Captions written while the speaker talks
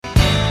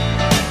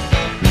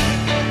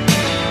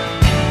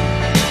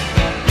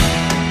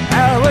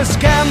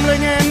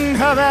gambling in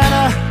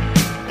Havana.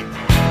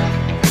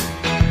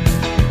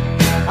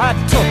 I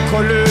took a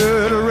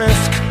little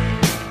risk.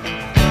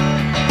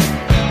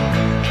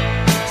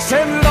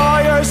 Sent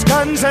lawyers,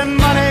 guns, and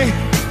money.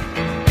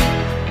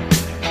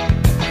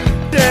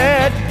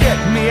 Dad, get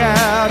me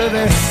out of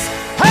this.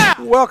 Ha!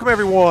 Welcome,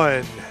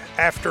 everyone,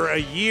 after a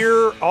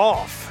year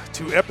off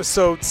to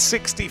episode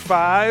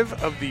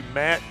 65 of the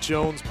Matt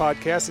Jones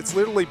podcast. It's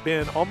literally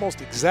been almost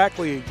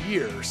exactly a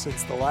year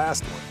since the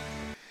last one.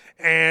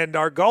 And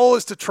our goal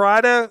is to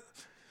try to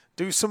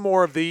do some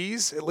more of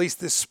these. At least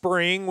this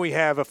spring, we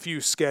have a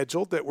few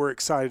scheduled that we're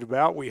excited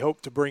about. We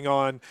hope to bring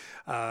on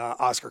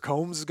Oscar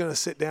Combs is going to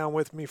sit down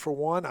with me for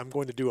one. I'm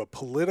going to do a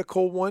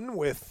political one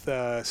with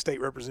State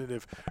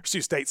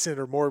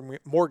Senator Morgan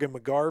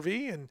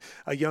McGarvey, and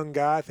a young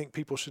guy I think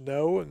people should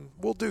know. And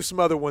we'll do some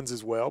other ones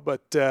as well.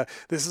 But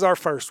this is our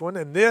first one,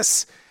 and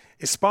this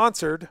is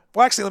sponsored.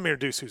 Well, actually, let me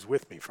introduce who's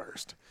with me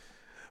first.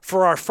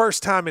 For our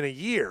first time in a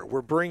year,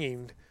 we're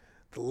bringing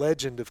the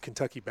legend of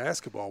Kentucky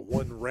basketball,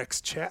 one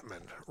Rex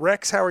Chapman.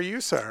 Rex, how are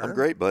you, sir? I'm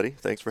great, buddy.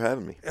 Thanks for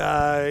having me.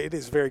 It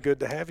is very good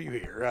to have you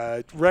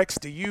here. Rex,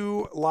 do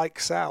you like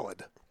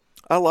salad?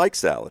 I like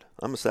salad.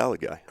 I'm a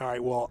salad guy. All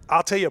right, well,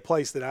 I'll tell you a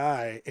place that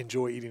I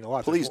enjoy eating a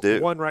lot. Please There's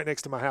do. One right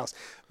next to my house,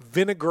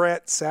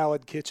 Vinaigrette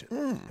Salad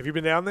Kitchen. Have you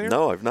been down there?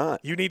 No, I've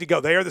not. You need to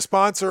go. They are the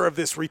sponsor of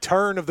this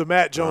return of the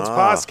Matt Jones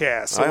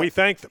podcast, so we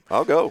thank them.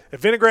 I'll go. At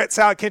Vinaigrette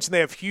Salad Kitchen, they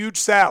have huge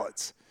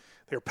salads.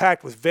 They're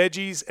packed with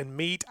veggies and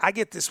meat. I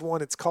get this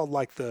one. It's called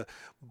like the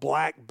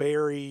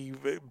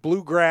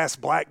bluegrass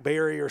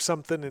blackberry or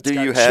something. It's Do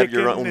you have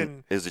your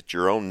own? Is it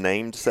your own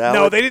named salad?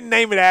 No, they didn't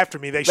name it after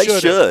me. They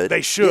should.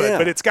 They should. Yeah.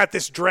 But it's got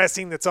this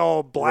dressing that's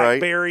all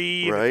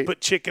blackberry and they put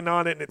chicken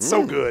on it, and it's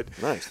so good.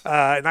 Nice.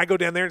 And I go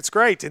down there, and it's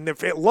great. And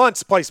at lunch,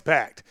 the place is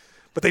packed.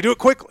 But they do it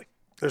quickly.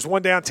 There's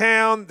one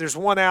downtown. There's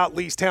one out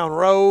Leestown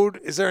Road.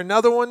 Is there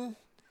another one?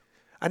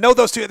 I know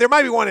those two. There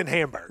might be one in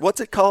Hamburg. What's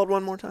it called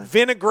one more time?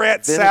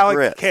 Vinaigrette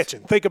Salad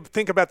Kitchen.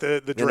 Think about the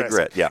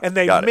dressing. Yeah, and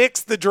they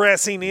mix the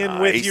dressing in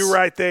with you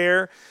right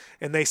there.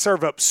 And they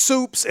serve up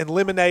soups and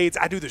lemonades.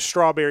 I do the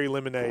strawberry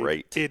lemonade.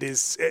 Great. It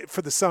is,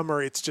 for the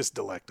summer, it's just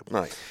delectable.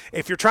 Nice.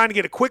 If you're trying to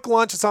get a quick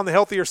lunch that's on the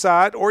healthier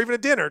side, or even a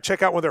dinner,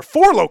 check out one of their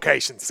 4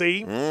 locations.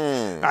 See?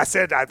 I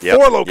said 4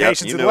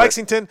 locations in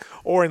Lexington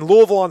or in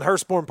Louisville on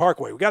Hurstbourne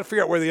Parkway. We got to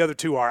figure out where the other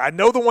 2 are. I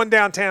know the one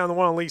downtown, the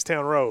one on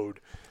Leestown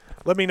Road.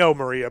 Let me know,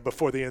 Maria,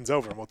 before the end's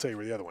over, and we'll tell you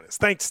where the other one is.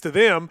 Thanks to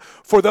them.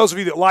 For those of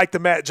you that like the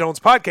Matt Jones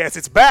podcast,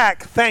 it's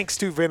back thanks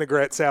to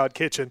Vinaigrette Salad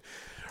Kitchen.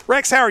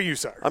 Rex, how are you,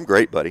 sir? I'm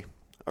great, buddy.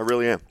 I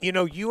really am. You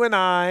know, you and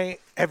I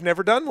have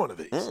never done one of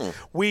these.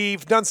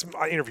 We've done some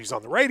interviews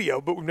on the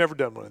radio, but we've never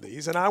done one of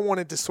these. And I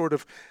wanted to sort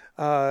of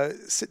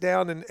sit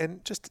down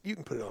and just – you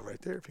can put it on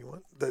right there if you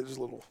want. There's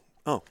a little –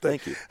 Oh,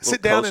 thank you.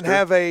 Sit down and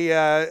have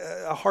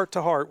a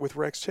heart-to-heart with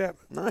Rex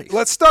Chapman. Nice.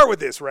 Let's start with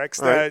this,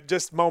 Rex. Right.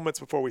 Just moments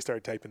before we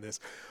started taping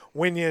this.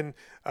 Winion,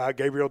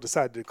 Gabriel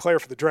decided to declare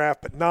for the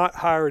draft but not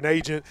hire an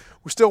agent.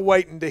 We're still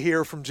waiting to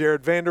hear from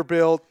Jared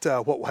Vanderbilt.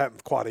 What will happen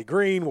with Quade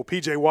Green? Will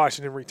P.J.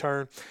 Washington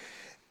return?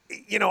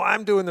 You know,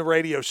 I'm doing the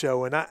radio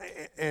show,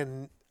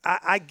 and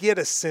I get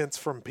a sense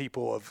from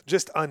people of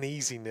just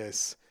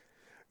uneasiness.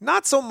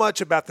 Not so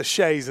much about the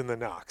Shays and the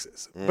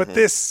Knoxes, but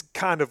this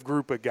kind of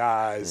group of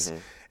guys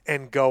 –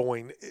 and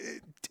going,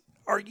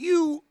 are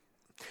you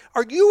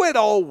at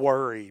all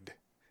worried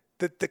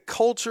that the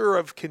culture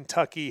of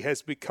Kentucky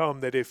has become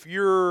that if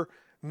you're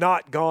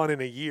not gone in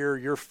a year,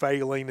 you're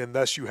failing and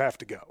thus you have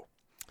to go?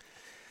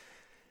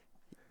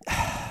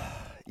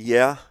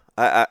 Yeah,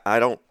 I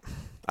don't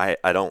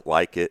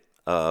like it.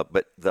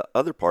 But the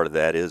other part of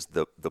that is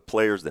the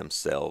players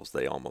themselves,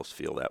 they almost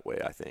feel that way,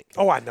 I think.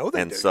 Oh, I know they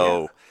do. And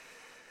so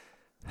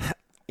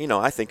you know,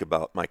 I think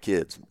about my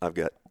kids. I've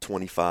got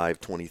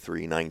 25,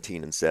 23,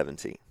 19, and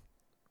 17.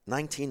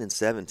 19 and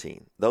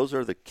 17. Those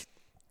are the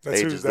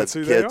ages of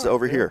the kids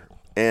over here.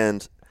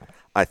 And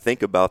I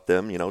think about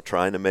them, you know,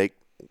 trying to make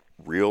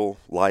real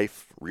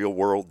life, real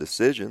world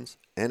decisions.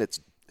 And it's,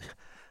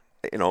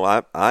 you know,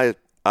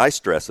 I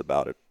stress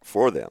about it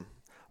for them.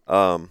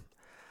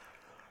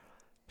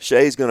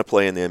 Shay's going to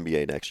play in the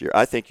NBA next year.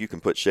 I think you can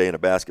put Shay in a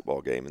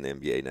basketball game in the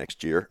NBA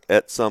next year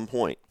at some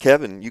point.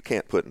 Kevin, you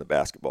can't put in the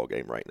basketball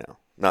game right now.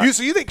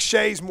 So you think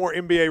Shay's more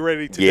NBA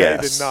ready today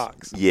than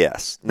Knox?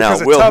 Yes.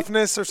 Because of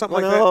toughness or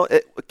something like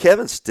that?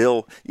 Kevin's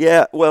still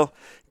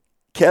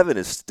Kevin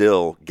is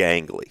still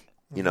gangly.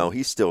 You know,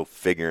 he's still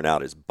figuring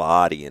out his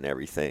body and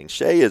everything.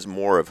 Shay is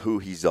more of who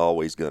he's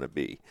always going to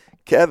be.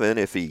 Kevin,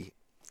 if he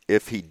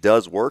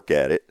does work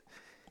at it,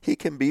 he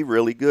can be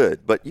really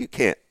good. But you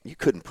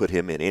couldn't put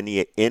him in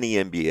any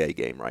NBA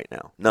game right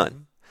now.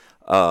 None.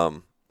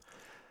 The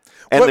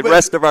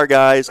rest of our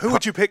guys. Who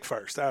would you pick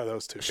first out of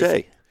those two?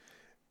 Shay.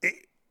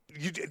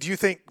 Do you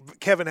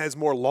think Kevin has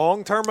more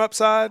long-term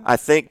upside? I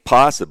think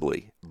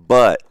possibly,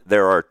 but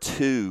there are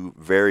 2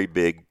 very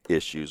big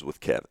issues with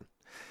Kevin.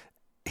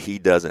 He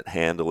doesn't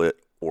handle it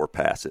or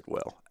pass it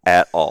well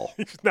at all.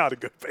 He's not a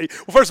good – well,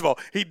 first of all,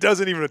 he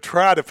doesn't even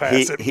try to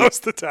pass it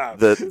most of the time.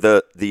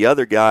 The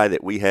other guy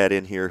that we had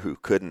in here who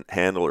couldn't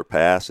handle or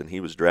pass, and he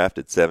was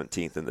drafted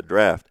 17th in the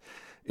draft,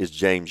 is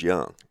James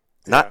Young.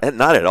 Yeah.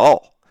 Not at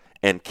all.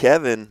 And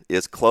Kevin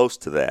is close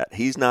to that.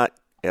 He's not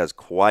as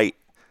quite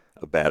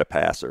a bad a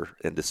passer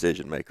and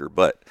decision maker,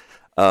 but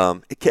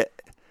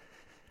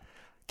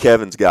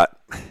Kevin's got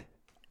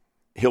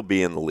 – he'll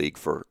be in the league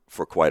for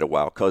quite a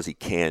while because he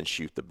can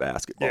shoot the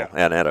basketball. Yeah.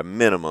 And at a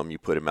minimum, you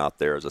put him out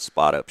there as a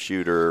spot-up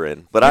shooter.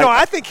 But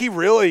I think he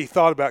really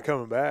thought about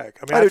coming back.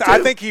 I mean, I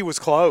think he was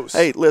close.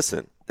 Hey,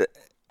 listen,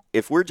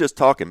 if we're just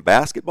talking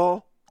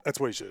basketball, that's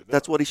what he should have done.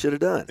 That's what he should have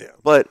done. Yeah.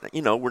 But,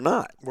 we're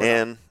not.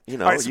 Right,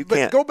 you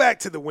can't. Go back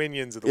to the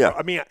Winions of the world.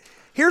 I mean,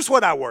 here's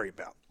what I worry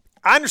about.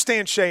 I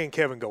understand Shea and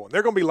Kevin going.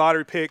 They're going to be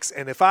lottery picks,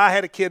 and if I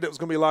had a kid that was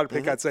going to be a lottery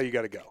pick, I'd say you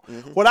got to go.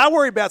 What I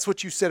worry about is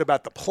what you said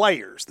about the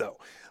players, though.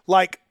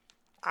 Like,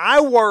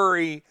 I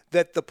worry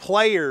that the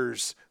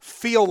players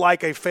feel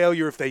like a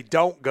failure if they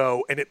don't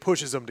go, and it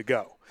pushes them to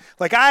go.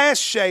 Like, I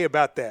asked Shea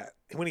about that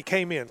when he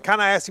came in.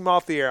 Kind of asked him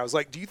off the air. I was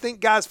like, do you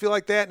think guys feel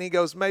like that? And he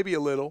goes, maybe a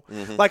little.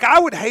 Like, I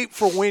would hate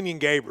for Winion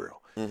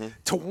Gabriel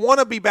to want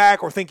to be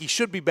back or think he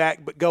should be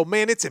back, but go,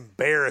 man, it's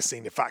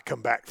embarrassing if I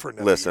come back for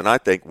another Listen, year. I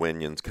think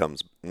Winion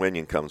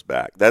comes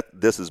back.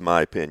 This is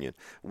my opinion.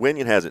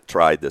 Winion hasn't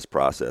tried this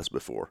process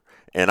before,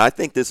 and I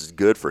think this is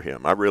good for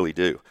him. I really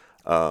do.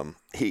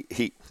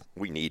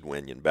 We need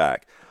Winion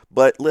back.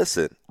 But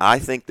listen, I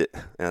think that,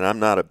 and I'm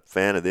not a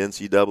fan of the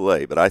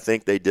NCAA, but I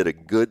think they did a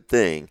good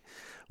thing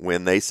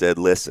when they said,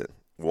 listen,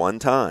 one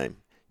time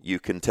you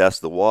can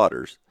test the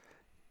waters,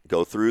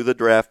 go through the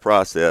draft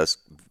process,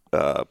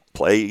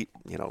 play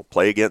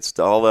against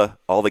all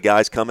the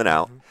guys coming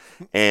out,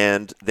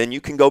 and then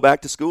you can go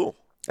back to school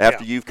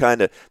after you've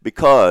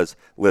because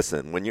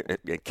listen, when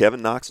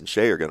Kevin Knox and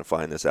Shea are going to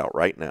find this out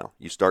right now.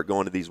 You start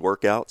going to these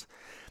workouts.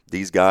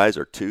 These guys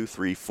are 2,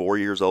 3, 4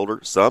 years older.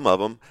 Some of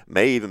them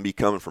may even be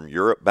coming from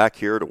Europe back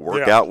here to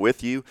work out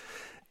with you.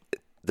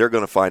 They're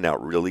going to find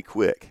out really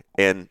quick,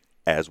 and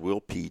as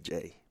will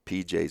PJ.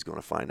 PJ's going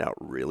to find out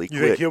really quick.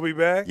 You think he'll be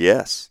back?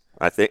 Yes,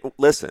 I think.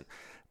 Listen,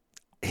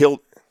 he's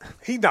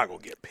not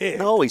going to get picked.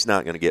 No, he's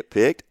not going to get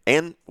picked.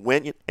 And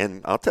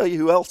and I'll tell you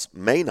who else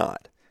may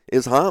not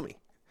is Hami.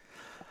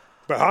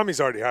 But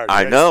Hami's already hired.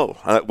 I know.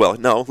 Well,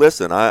 no.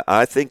 Listen,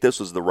 I think this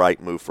was the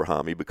right move for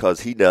Hami because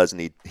he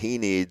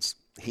needs.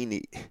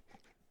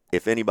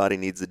 If anybody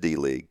needs the D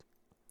League,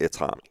 it's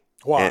Hami.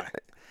 Why?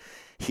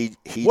 He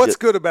What's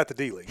good about the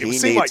D League? It would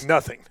seem like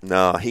nothing.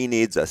 No, he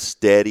needs a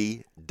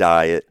steady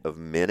diet of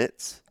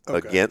minutes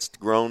against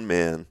grown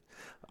men,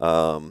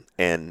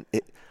 and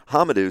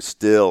Hamadou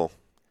still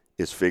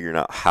is figuring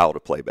out how to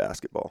play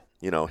basketball.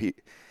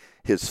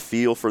 His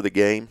feel for the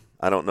game.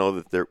 I don't know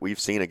that we've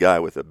seen a guy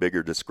with a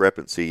bigger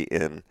discrepancy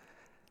in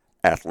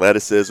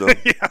athleticism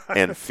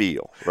and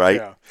feel,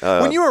 right?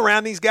 Yeah. When you were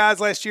around these guys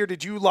last year,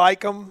 did you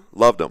like them?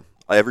 Loved them,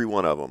 every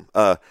one of them.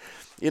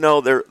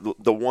 They're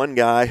the one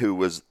guy who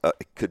was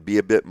could be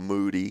a bit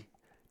moody,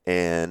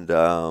 and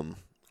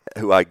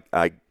who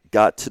I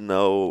got to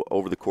know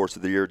over the course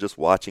of the year, just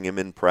watching him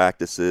in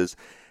practices,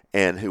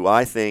 and who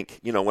I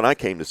think, when I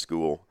came to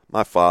school,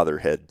 my father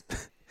had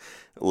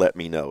let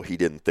me know he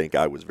didn't think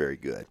I was very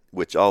good,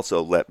 which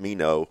also let me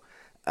know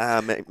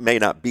I may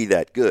not be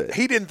that good.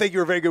 He didn't think you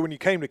were very good when you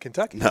came to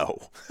Kentucky.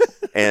 No.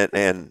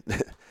 and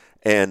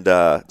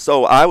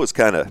so I was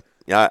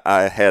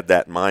I had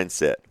that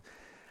mindset.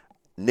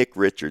 Nick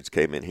Richards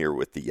came in here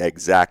with the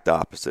exact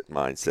opposite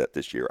mindset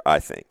this year, I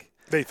think.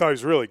 They thought he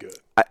was really good.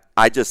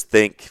 I just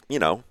think,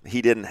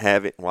 he didn't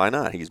have it. Why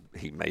not?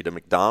 He made a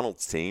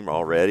McDonald's team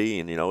already,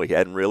 and, he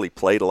hadn't really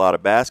played a lot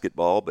of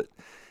basketball, but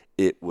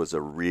it was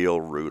a real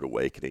rude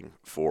awakening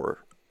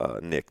for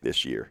Nick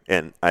this year.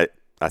 And I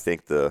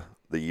think the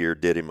year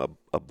did him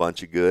a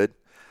bunch of good,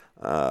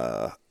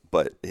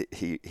 but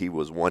he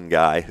was one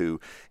guy who,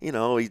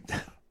 he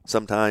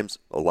sometimes,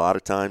 a lot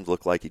of times,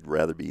 looked like he'd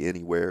rather be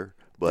anywhere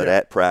but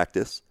at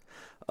practice.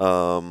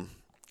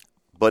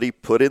 But he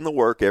put in the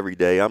work every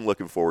day. I'm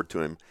looking forward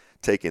to him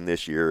taking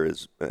this year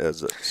as a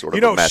sort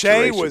of a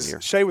maturation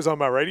year. Shea was on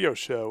my radio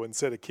show and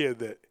said a kid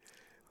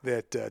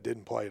that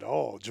didn't play at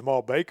all,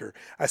 Jamal Baker.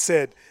 I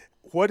said,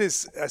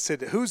 who's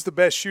the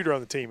best shooter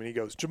on the team? And he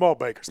goes, Jamal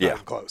Baker's not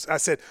even close. I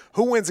said,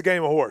 who wins a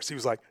game of horse? He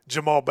was like,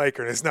 Jamal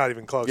Baker, and it's not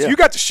even close. Yeah. You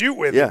got to shoot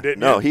with him,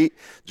 didn't you?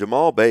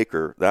 Jamal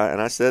Baker,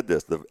 and I said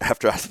this,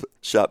 after I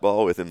shot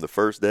ball with him the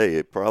first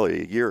day,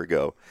 probably a year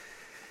ago,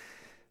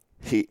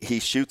 he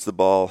shoots the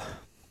ball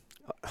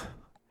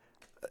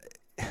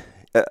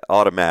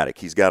automatic.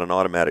 He's got an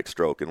automatic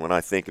stroke, and when I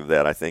think of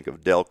that, I think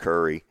of Del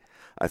Curry,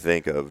 I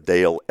think of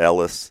Dale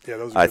Ellis,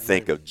 I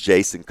think of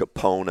Jason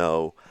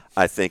Capono,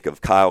 I think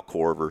of Kyle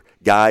Korver,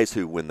 guys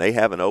who, when they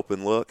have an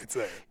open look,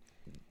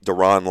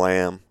 Deron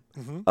Lamb,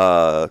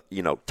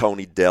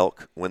 Tony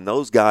Delk, when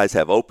those guys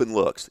have open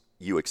looks,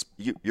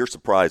 you're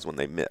surprised when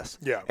they miss.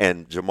 Yeah.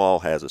 And Jamal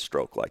has a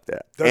stroke like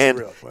that.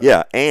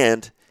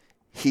 And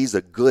he's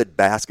a good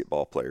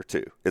basketball player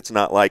too. It's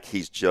not like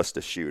he's just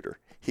a shooter.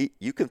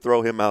 You can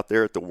throw him out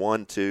there at the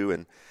 1-2,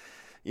 and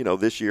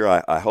this year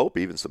I hope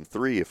even some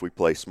 3 if we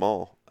play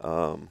small.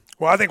 Well,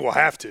 I think we'll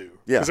have to.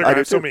 Yeah, because they're going to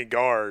have so many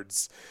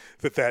guards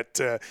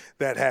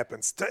that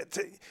happens.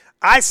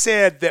 I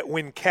said that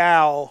when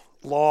Cal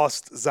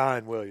lost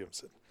Zion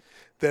Williamson,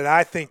 that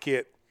I think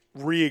it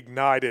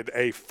reignited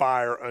a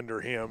fire under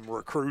him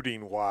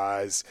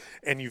recruiting-wise,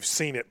 and you've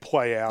seen it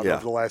play out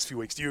over the last few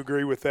weeks. Do you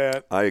agree with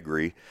that? I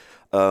agree.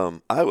 I've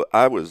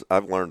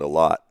learned a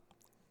lot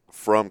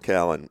from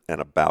Cal and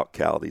about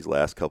Cal these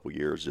last couple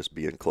years, just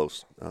being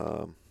close,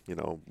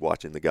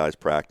 watching the guys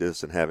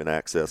practice and having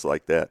access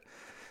like that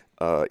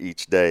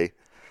each day.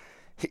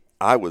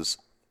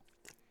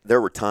 There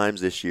were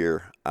times this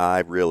year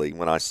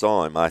when I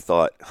saw him, I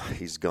thought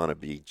he's going to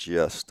be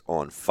just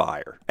on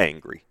fire,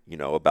 angry,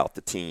 about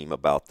the team,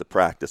 about the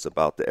practice,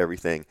 about the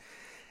everything.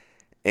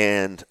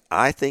 And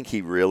I think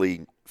he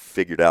really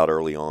figured out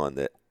early on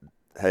that,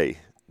 hey,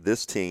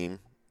 this team,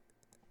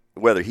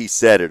 whether he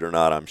said it or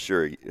not, I'm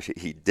sure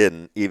he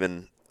didn't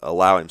even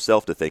allow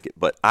himself to think it,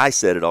 but I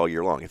said it all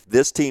year long. If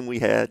this team we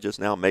had just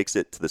now makes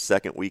it to the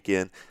second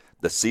weekend,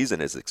 the season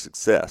is a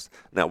success.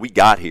 Now, we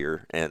got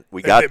here, and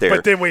we got there.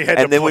 But then we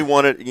had we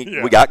wanted.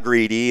 We got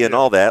greedy and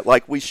all that,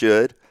 like we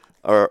should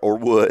or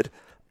would.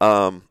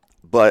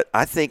 But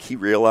I think he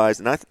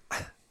realized, and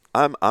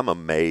I'm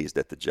amazed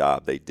at the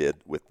job they did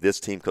with this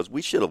team, because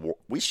we should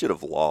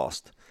have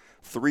lost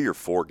 3 or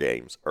 4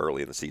 games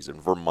early in the season.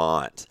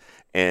 Vermont,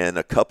 and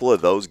a couple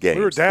of those games.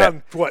 We were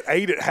down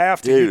 8 at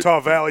half to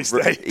Utah Valley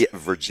State,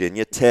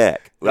 Virginia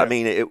Tech. Yeah. I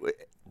mean,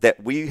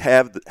 that we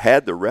have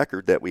had the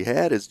record that we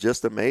had is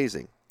just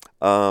amazing.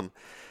 But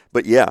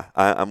yeah,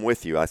 I'm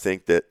with you. I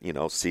think that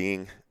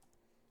seeing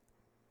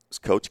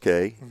Coach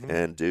K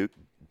and Duke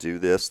do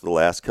this the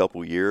last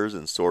couple years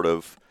and sort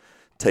of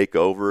take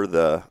over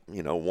the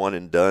one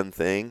and done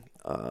thing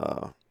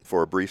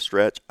for a brief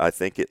stretch, I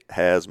think it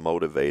has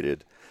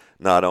motivated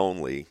not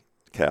only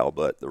Cal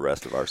but the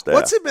rest of our staff.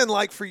 What's it been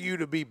like for you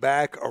to be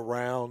back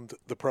around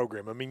the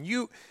program? I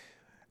mean,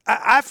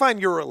 I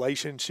find your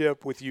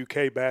relationship with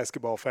UK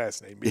basketball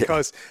fascinating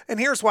because, and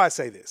here's why I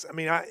say this. I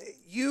mean,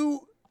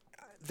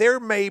 there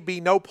may be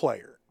no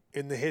player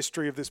in the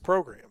history of this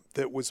program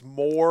that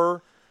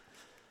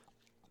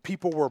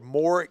people were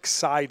more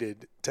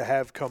excited to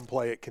have come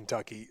play at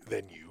Kentucky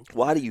than you.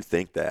 Why do you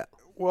think that?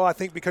 Well, I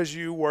think because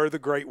you were the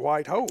Great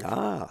White Hope.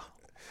 Ah.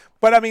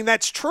 But, I mean,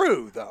 that's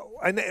true, though.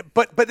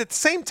 But at the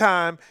same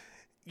time,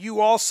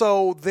 you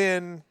also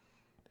then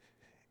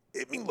 –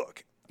 I mean,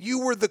 look,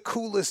 you were the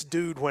coolest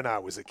dude when I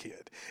was a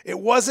kid. It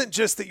wasn't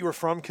just that you were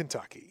from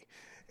Kentucky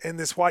and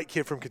this white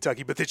kid from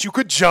Kentucky, but that you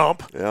could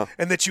jump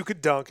and that you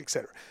could dunk, et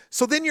cetera.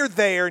 So then you're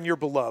there and you're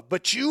beloved.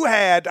 But you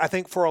had, I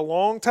think, for a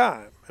long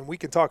time, and we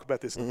can talk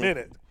about this in a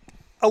minute,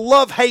 a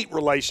love-hate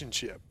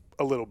relationship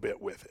a little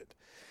bit with it.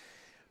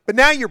 But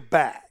now you're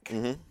back.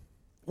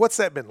 What's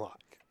that been like?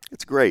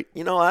 It's great.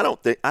 I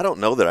don't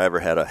know that I ever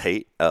had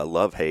a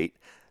love-hate.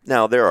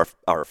 Now, there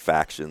are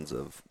factions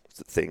of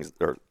things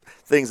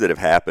that have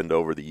happened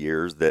over the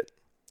years that,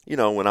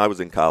 when I was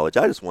in college,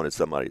 I just wanted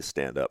somebody to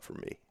stand up for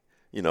me.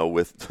 There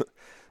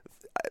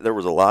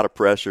was a lot of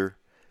pressure.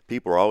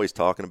 People were always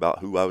talking about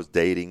who I was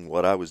dating,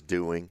 what I was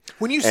doing.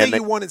 When you say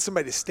you wanted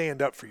somebody to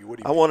stand up for you, what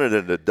do you mean? I wanted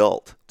an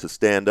adult to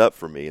stand up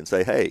for me and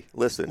say, hey,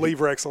 listen.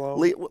 Leave Rex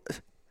alone.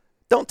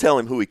 Don't tell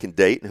him who he can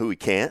date and who he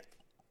can't.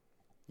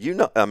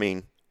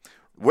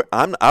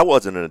 I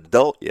wasn't an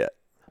adult yet,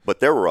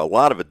 but there were a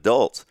lot of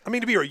adults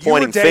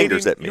pointing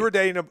fingers at me. You were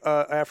dating an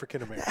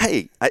African American.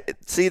 Hey,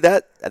 see,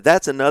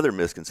 that's another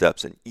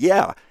misconception.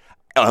 Yeah,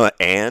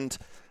 and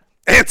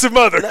some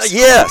others.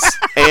 Yes,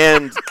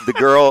 and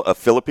a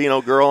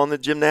Filipino girl on the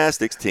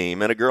gymnastics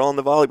team and a girl on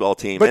the volleyball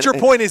team. But your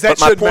point is that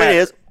shouldn't matter. My point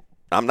is,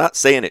 I'm not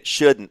saying it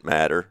shouldn't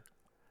matter.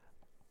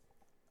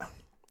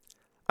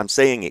 I'm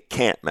saying it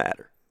can't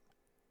matter.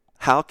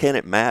 How can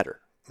it matter?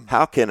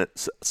 How can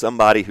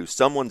somebody who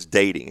someone's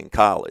dating in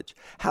college,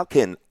 how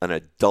can an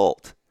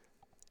adult,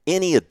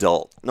 any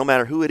adult, no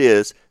matter who it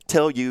is,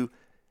 tell you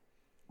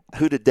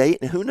who to date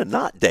and who to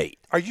not date?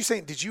 Are you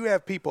saying, did you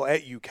have people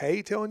at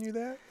UK telling you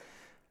that?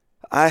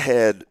 I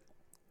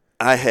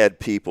had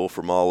people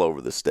from all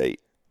over the state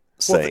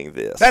saying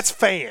this. That's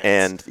fans.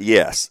 And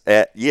yes,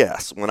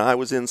 when I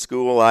was in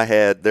school,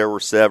 there were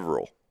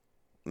several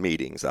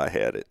meetings I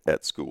had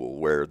at school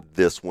where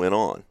this went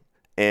on.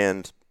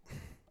 And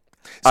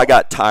I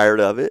got tired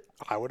of it.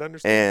 I would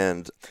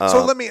understand. And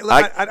so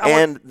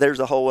and there's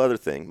a whole other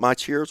thing. My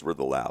cheers were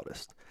the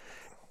loudest,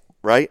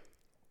 right?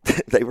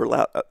 They were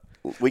loud.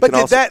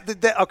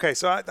 Okay,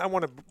 so I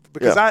want to,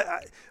 because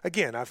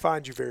I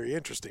find you very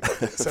interesting with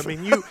this. I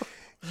mean,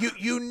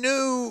 you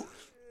knew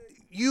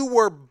you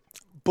were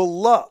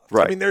beloved.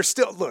 Right. I mean, there's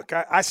still, look,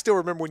 I still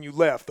remember when you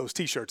left those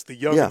T-shirts, the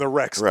Young and the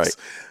Rexes. Right.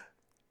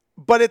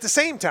 But at the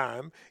same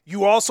time,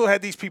 you also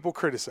had these people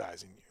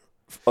criticizing you.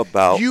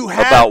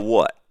 About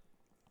what?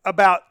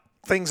 About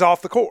things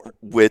off the court.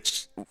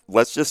 Which,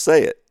 let's just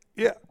say it.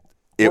 Yeah.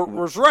 It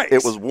was right.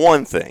 It was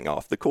one thing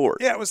off the court.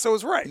 Yeah, it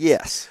was right.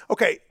 Yes.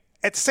 Okay.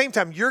 At the same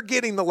time, you're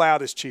getting the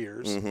loudest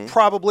cheers.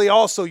 Probably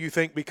also, you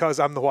think, because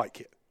I'm the white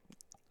kid.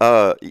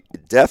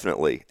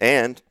 Definitely.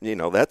 And,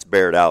 that's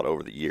bared out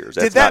over the years.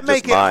 That's did that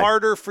make it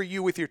harder for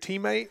you with your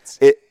teammates?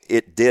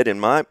 It did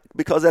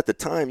because at the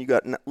time,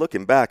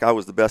 looking back, I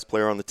was the best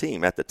player on the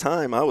team. At the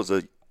time, I was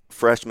a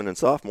freshman and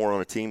sophomore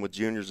on a team with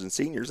juniors and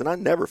seniors, and I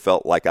never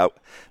felt like at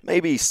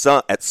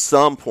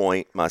some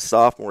point my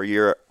sophomore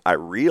year I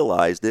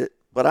realized it,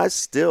 but I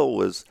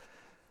was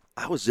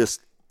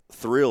just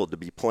thrilled to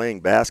be playing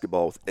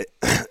basketball with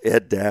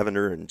Ed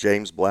Davender and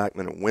James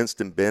Blackman and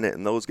Winston Bennett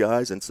and those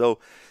guys. And so,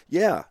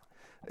 yeah,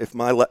 if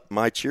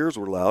my cheers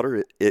were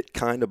louder, it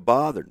kind of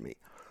bothered me.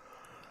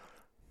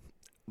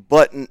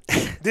 But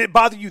did it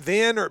bother you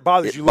then, or it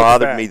bothered you? It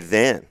bothered me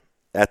then.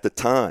 At the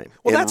time,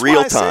 well, in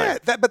real time.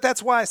 But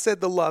that's why I said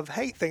the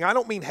love-hate thing. I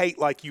don't mean hate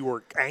like you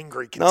were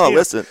angry, contempt, no,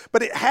 listen.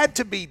 But it had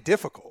to be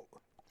difficult.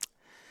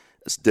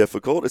 It's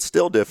difficult. It's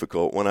still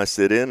difficult when I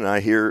sit in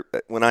and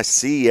when I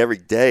see every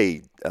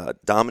day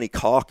Dominique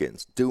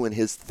Hawkins doing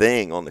his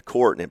thing on the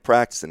court and in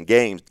practice and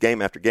games,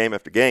 game after game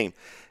after game,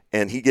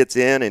 and he gets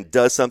in and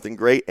does something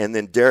great, and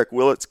then Derek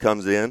Willits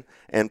comes in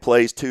and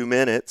plays 2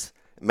 minutes,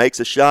 makes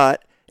a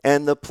shot,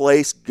 and the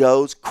place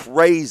goes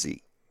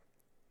crazy.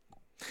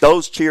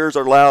 Those cheers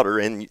are louder,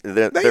 and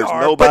there's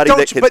nobody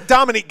that can.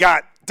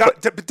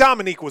 But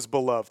Dominique was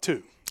beloved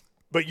too.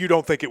 But you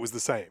don't think it was the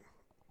same?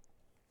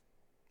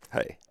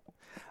 Hey,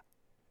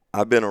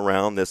 I've been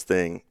around this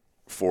thing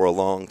for a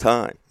long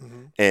time,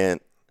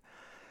 and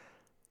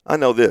I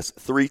know this.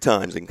 3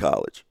 times in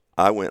college,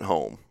 I went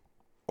home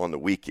on the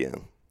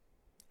weekend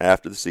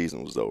after the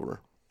season was over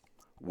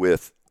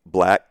with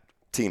black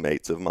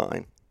teammates of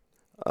mine,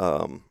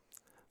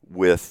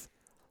 with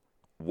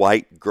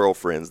white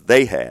girlfriends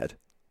they had,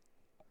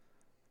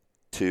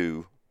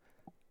 to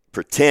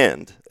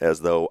pretend as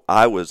though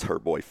I was her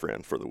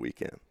boyfriend for the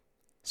weekend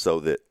so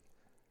that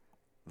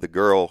the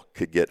girl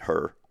could get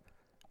her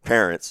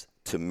parents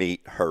to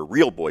meet her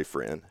real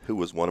boyfriend, who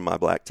was one of my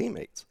black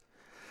teammates.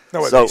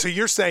 No, so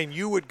you're saying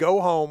you would go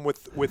home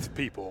with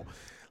people,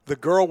 the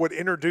girl would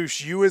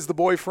introduce you as the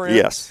boyfriend?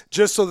 Yes.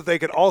 Just so that they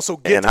could also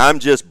get And I'm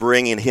just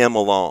bringing him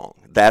along.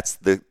 That's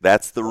the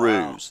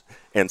ruse.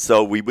 And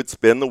so we would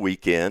spend the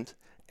weekend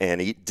and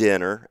eat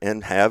dinner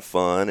and have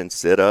fun and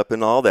sit up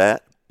and all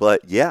that.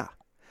 But, yeah.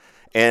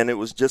 And it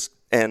was just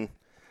 – and,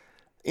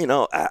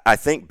 I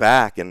think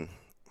back and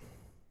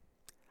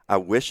I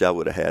wish I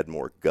would have had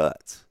more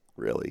guts,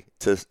 really,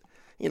 to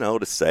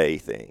say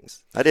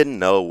things. I didn't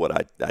know what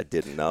I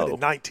didn't know. But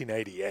in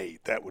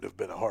 1988, that would have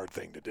been a hard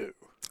thing to do.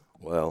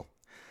 Well,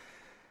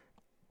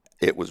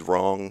 it was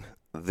wrong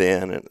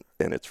then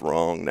and it's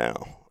wrong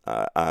now.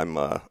 I'm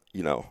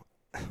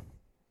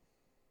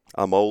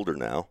older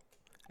now.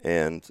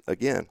 And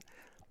again,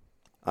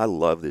 I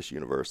love this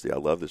university. I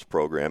love this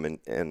program,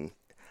 and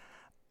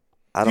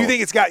I don't. You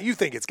think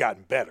it's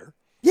gotten better?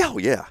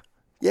 Yeah,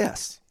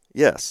 yes.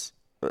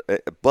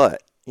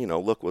 But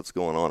look what's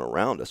going on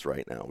around us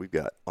right now. We've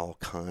got all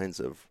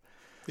kinds of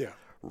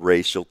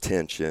racial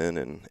tension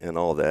and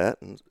all that,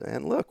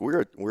 and look,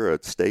 we're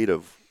a state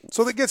of.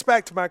 So that gets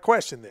back to my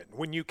question then.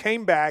 When you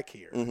came back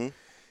here,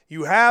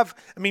 you have.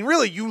 I mean,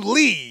 really, you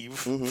leave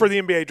for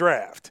the NBA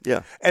draft.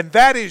 Yeah, and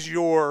that is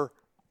your.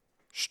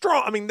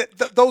 Strong. I mean,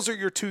 those are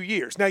your 2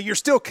 years. Now you're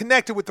still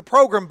connected with the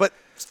program, but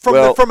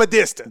from a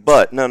distance.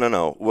 But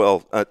no.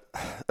 Well,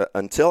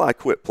 until I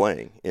quit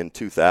playing in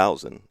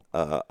 2000,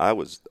 I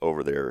was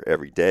over there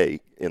every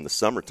day in the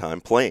summertime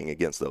playing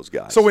against those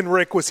guys. So when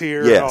Rick was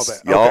here, yes,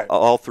 and all that,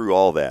 all through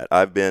all that,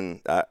 I've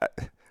been.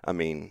 I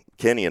mean,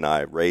 Kenny and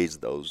I raised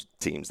those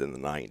teams in the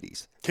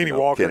 90s. Kenny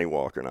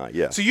Walker and I,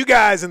 yes. So you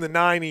guys in the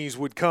 90s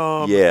would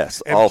come and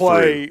all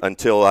play through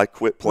until I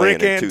quit playing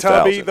Rick in and 2000.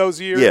 Tubby those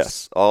years?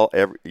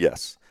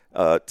 Yes.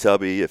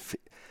 Tubby,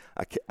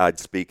 I'd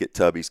speak at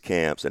Tubby's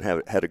camps and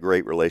had a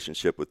great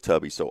relationship with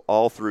Tubby, so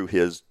all through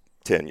his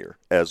tenure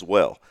as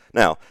well.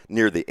 Now,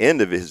 near the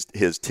end of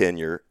his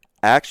tenure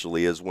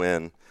actually is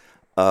when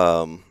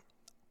I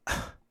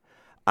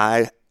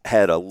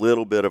had a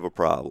little bit of a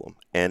problem,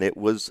 and it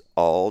was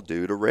all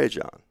due to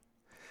Rejon.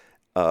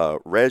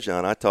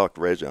 I talked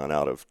Rejon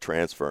out of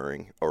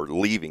transferring or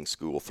leaving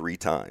school 3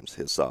 times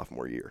his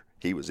sophomore year.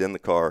 He was in the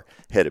car,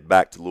 headed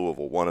back to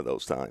Louisville one of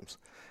those times,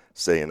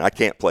 saying, I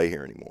can't play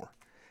here anymore.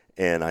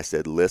 And I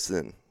said,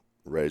 listen,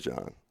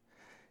 Rejon,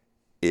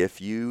 if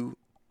you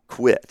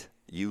quit,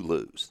 you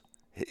lose.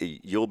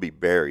 You'll be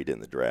buried in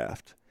the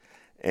draft.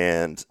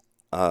 And,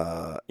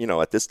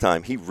 at this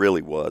time, he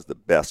really was the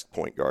best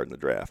point guard in the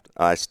draft.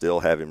 I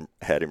still had him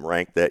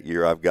ranked that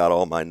year. I've got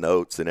all my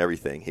notes and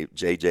everything.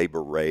 J.J.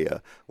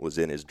 Barea was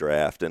in his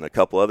draft and a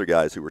couple other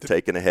guys who were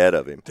taken ahead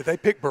of him. Did they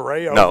pick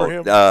Barea over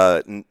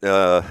him?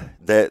 No,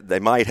 they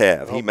might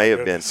have. Oh, he may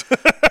have been.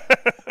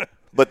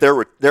 But there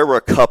were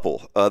a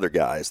couple other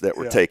guys that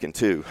were taken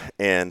too,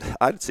 and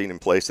I'd seen him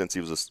play since he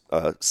was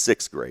a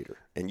 6th grader.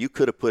 And you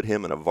could have put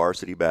him in a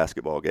varsity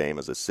basketball game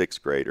as a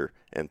 6th grader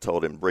and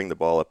told him, bring the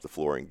ball up the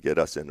floor and get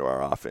us into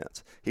our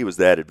offense. He was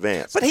that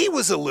advanced. But he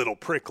was a little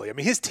prickly. I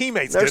mean, his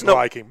teammates didn't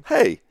like him.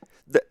 Hey,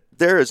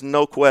 there is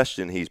no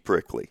question he's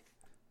prickly.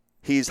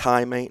 He's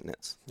high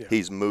maintenance. Yeah.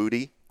 He's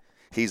moody.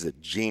 He's a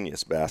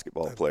genius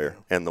basketball player.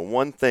 And the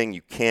one thing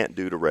you can't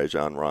do to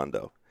Rajon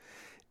Rondo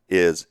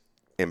is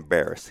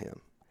embarrass him.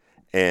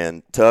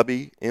 And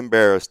Tubby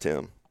embarrassed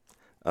him.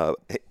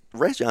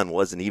 Rajon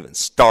wasn't even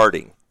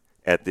starting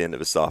at the end of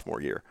his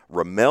sophomore year.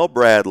 Ramel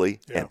Bradley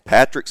and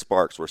Patrick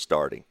Sparks were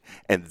starting.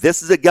 And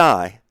this is a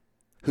guy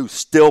who's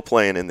still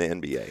playing in the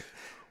NBA.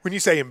 When you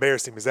say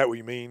embarrassed him, is that what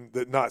you mean,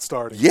 that not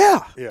starting?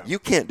 Yeah. You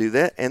can't do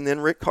that. And then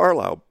Rick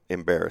Carlisle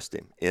embarrassed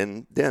him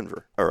in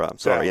Denver. Or, I'm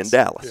sorry, in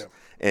Dallas. Yeah.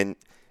 And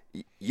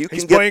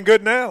he's playing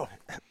good now.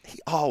 He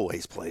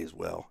always plays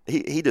well.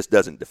 He just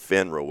doesn't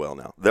defend real well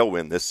now. They'll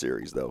win this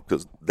series, though,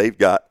 because they've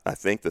got, I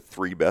think, the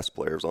three best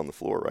players on the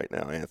floor right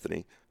now,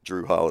 Anthony,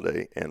 Drew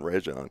Holiday, and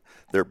Rajon.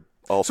 They're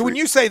all So when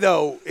you say,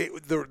 though,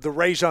 the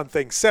Rajon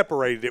thing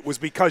separated, it was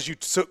because you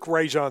took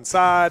Rajon's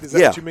side? Is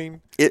that what you mean?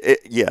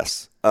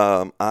 Yes.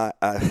 And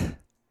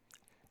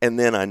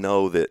then I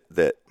know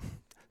that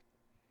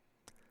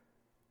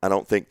I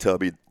don't think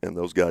Tubby and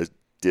those guys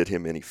did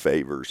him any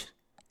favors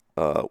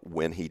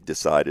when he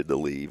decided to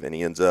leave, and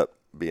he ends up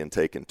being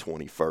taken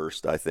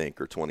 21st, I think,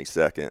 or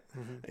 22nd,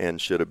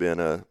 and should have been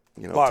a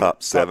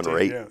top 7 or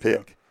 8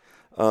 pick.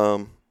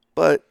 Yeah.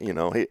 But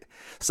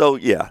so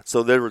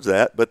there was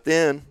that. But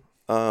then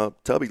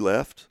Tubby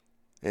left,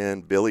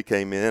 and Billy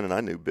came in, and I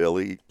knew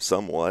Billy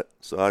somewhat,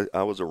 so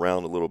I was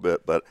around a little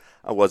bit, but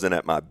I wasn't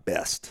at my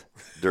best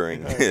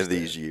during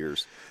these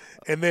years.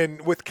 And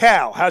then with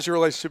Cal, how's your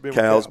relationship been with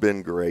Cal? Cal's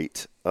been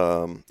great.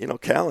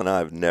 Cal and I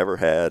have never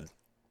had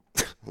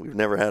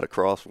a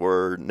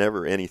crossword,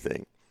 never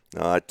anything.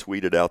 I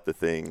tweeted out the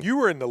thing. You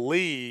were in the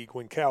league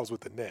when Cal was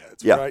with the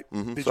Nets, yeah. right?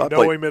 Mm-hmm. Did you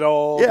know him at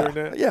all during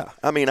that? Yeah.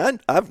 I mean,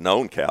 I've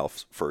known Cal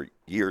for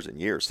years and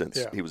years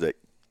since he was at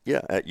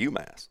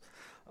UMass.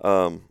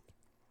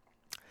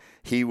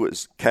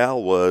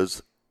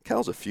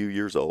 Cal's a few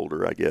years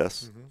older, I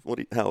guess.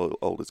 Mm-hmm. How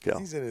old is Cal?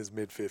 He's in his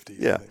mid-50s.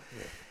 Yeah.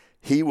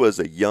 He was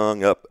a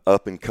young up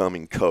and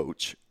coming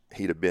coach.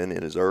 He'd have been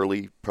in his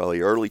early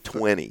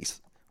 20s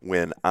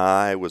when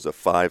I was a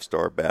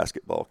 5-star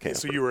basketball camper.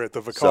 So you were at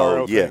the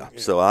Vaccaro thing? Yeah.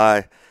 So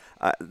I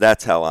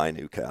that's how I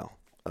knew Cal.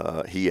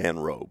 He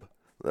and Robe.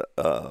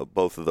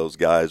 Both of those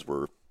guys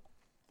were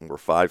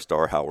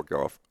 5-star Howard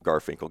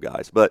Garfinkel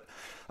guys. But,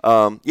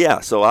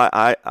 so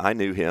I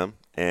knew him.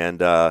 And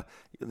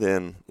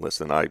then,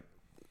 listen, I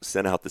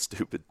sent out the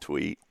stupid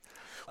tweet.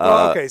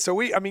 Well, okay, so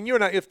you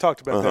and I have talked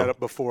about that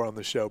before on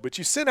the show, but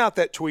you sent out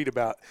that tweet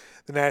about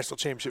the national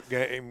championship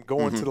game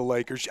going to the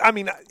Lakers. I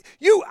mean,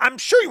 I'm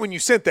sure when you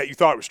sent that, you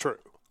thought it was true.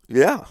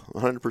 Yeah,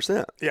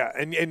 100%. Yeah,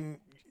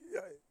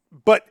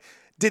 but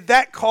did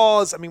that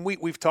cause? I mean,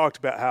 we've talked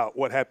about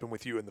what happened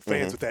with you and the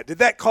fans with that. Did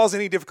that cause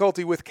any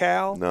difficulty with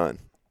Cal? None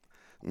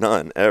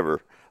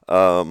ever.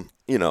 I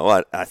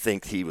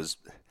think he was.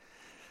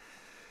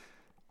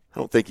 I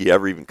don't think he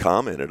ever even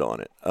commented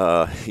on it.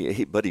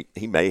 But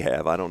he may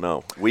have. I don't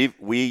know. We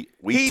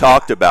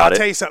talked about it. I'll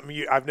tell you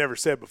something I've never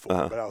said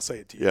before, but I'll say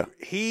it to you. Yeah.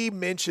 He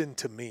mentioned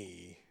to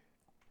me,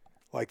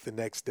 like the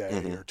next day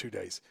or 2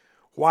 days,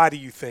 why do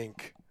you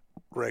think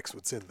Rex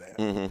would send that?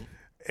 Mm-hmm.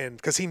 And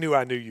because he knew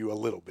I knew you a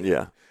little bit.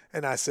 Yeah.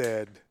 And I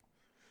said,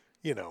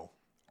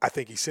 I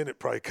think he sent it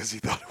probably because he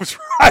thought it was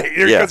right,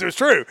 because it was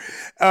true.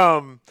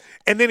 And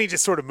then he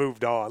just sort of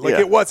moved on. Like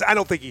it was. I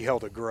don't think he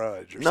held a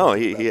grudge. No,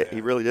 he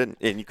really didn't.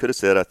 And you could have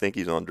said, "I think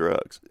he's on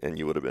drugs," and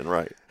you would have been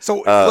right. So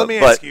let me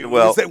ask you: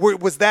 was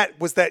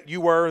that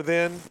you were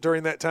then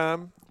during that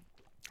time?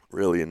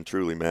 Really and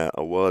truly, Matt,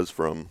 I was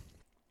from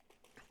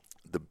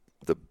the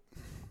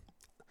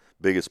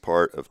biggest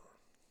part of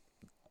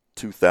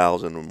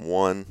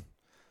 2001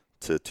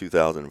 to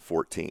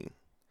 2014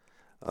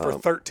 for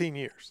 13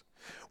 years.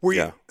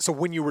 So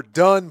when you were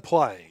done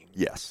playing?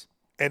 Yes.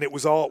 And it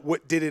was all –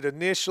 what did it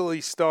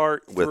initially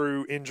start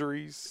through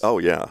injuries? Oh,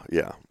 yeah.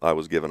 I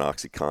was given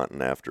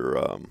OxyContin after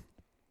an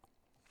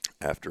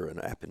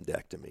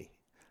appendectomy.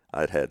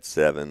 I'd had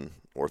 7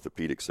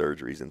 orthopedic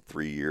surgeries in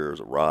 3 years,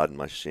 a rod in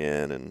my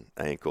shin and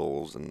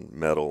ankles and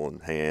metal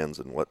and hands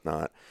and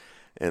whatnot.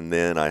 And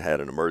then I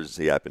had an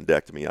emergency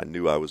appendectomy. I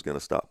knew I was going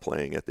to stop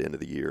playing at the end of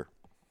the year.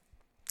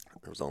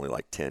 There was only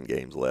like 10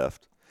 games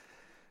left.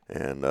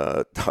 And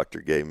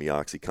doctor gave me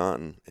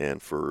OxyContin, and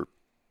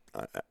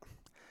I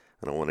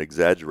don't want to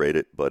exaggerate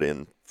it, but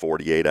in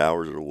 48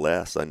 hours or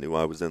less, I knew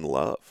I was in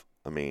love.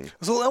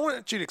 So I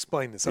want you to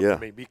explain this to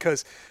me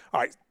because, all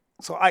right,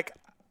 so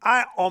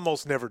I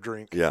almost never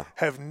drink,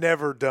 have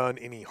never done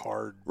any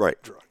hard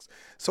drugs.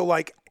 So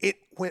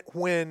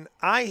when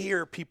I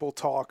hear people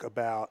talk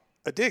about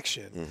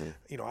addiction,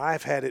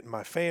 I've had it in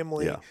my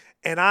family,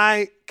 and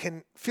I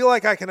can feel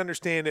like I can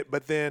understand it,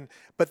 but then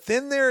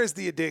there is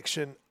the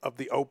addiction of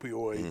the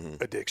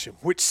opioid addiction,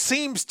 which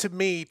seems to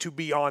me to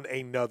be on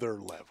another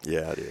level.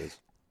 Yeah, it is.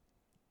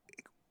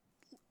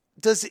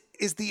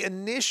 Is the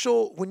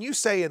initial, when you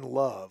say in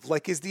love,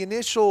 is the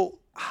initial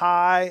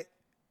high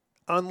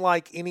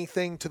unlike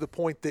anything to the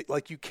point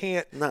that you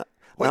can't not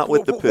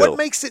with the pill? What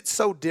makes it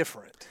so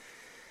different?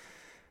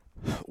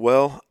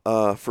 Well,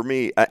 for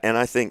me, and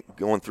I think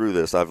going through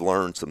this, I've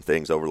learned some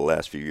things over the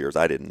last few years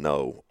I didn't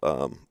know.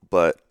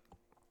 But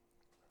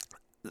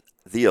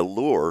the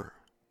allure,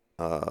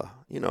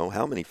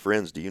 how many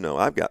friends do you know?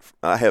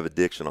 I have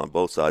addiction on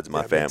both sides of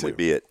my family,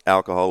 be it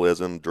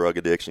alcoholism, drug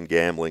addiction,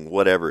 gambling,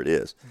 whatever it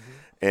is.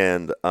 Mm-hmm.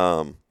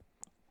 And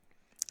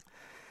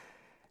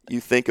you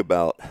think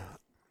about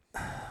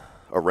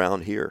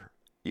around here,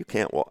 you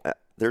can't walk.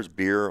 There's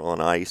beer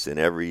on ice in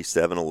every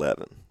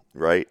 7-Eleven,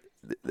 right?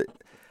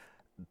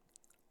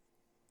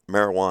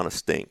 Marijuana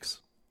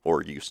stinks,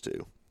 or used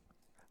to.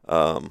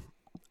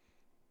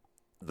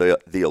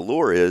 The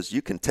allure is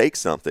you can take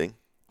something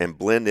and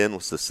blend in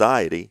with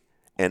society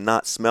and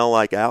not smell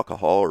like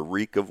alcohol or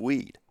reek of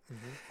weed.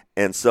 Mm-hmm.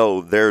 And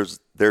so there's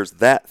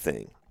that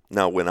thing.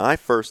 Now, when I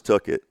first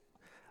took it,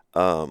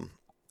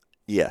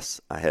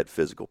 yes, I had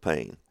physical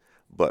pain,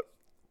 but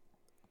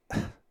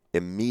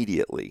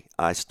immediately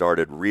I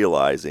started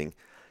realizing,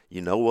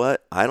 you know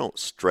what? I don't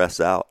stress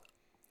out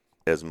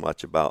as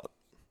much about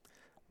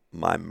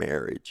my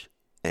marriage.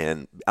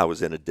 And I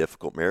was in a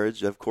difficult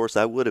marriage. Of course,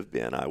 I would have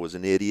been. I was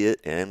an idiot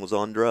and was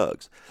on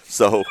drugs.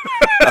 So,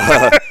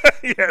 yes.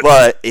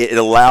 But it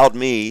allowed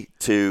me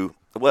to.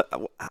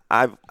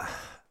 I've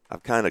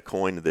kind of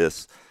coined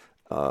this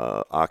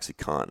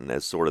OxyContin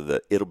as sort of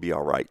the "it'll be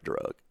all right"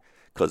 drug,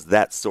 because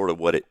that's sort of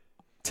what it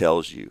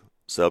tells you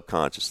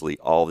subconsciously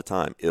all the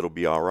time. It'll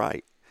be all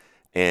right.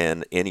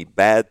 And any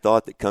bad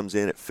thought that comes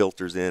in, it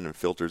filters in and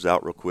filters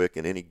out real quick.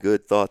 And any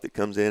good thought that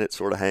comes in, it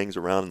sort of hangs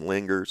around and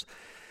lingers.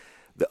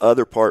 The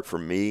other part for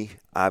me,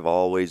 I've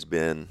always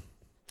been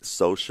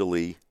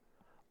socially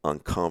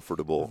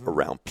uncomfortable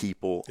around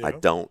people I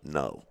don't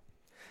know.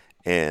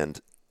 And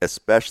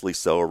especially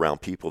so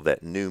around people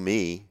that knew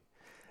me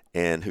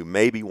and who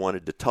maybe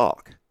wanted to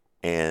talk.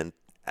 And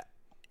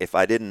if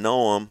I didn't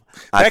know them,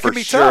 I for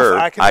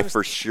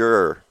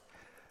sure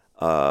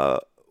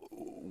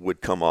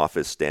would come off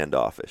as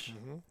standoffish.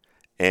 Mm-hmm.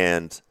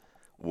 And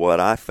what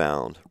I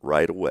found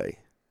right away,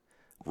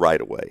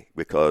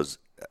 because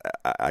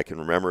I can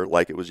remember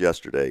like it was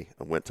yesterday.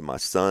 I went to my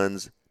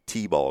son's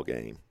T-ball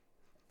game,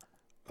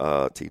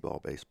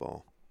 T-ball,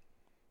 baseball,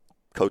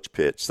 coach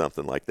pitch,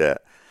 something like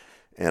that.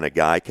 And a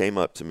guy came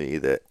up to me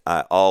that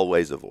I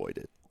always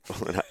avoided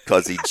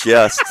because he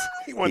just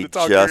wanted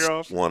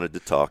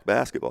to talk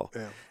basketball.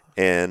 Yeah.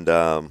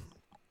 And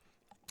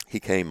he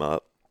came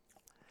up,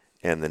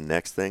 and the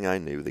next thing I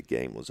knew, the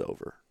game was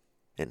over.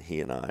 And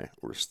he and I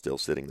were still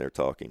sitting there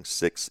talking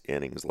 6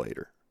 innings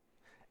later.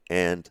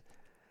 And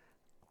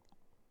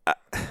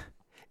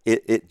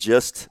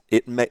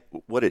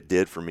what it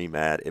did for me,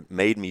 Matt, it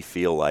made me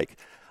feel like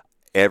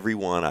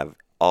everyone I've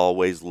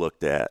always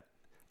looked at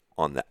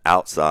on the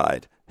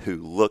outside who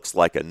looks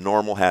like a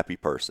normal, happy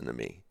person to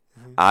me.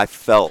 Mm-hmm. I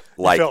felt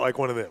like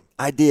one of them.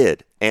 I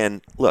did.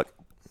 And look,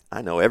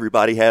 I know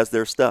everybody has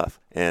their stuff.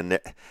 And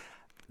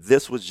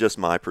this was just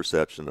my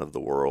perception of the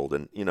world.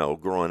 And,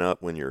 growing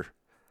up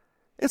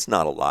it's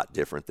not a lot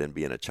different than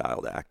being a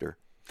child actor.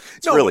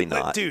 It's really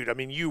not. Dude, I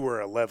mean, you were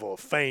a level of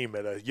fame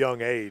at a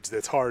young age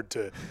that's hard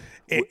to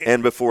 –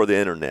 And before the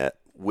internet,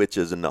 which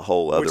is in a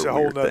whole other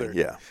weird thing.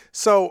 Yeah.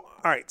 So,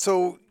 all right,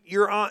 so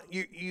you're on –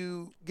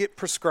 you get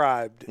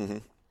prescribed. Mm-hmm.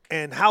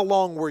 And how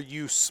long were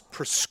you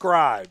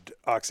prescribed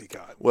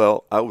OxyContin?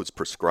 Well, I was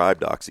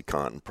prescribed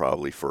OxyContin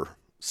probably for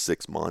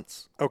 6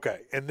 months.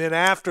 Okay. And then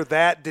after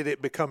that, did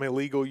it become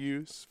illegal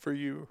use for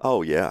you?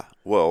 Oh, yeah.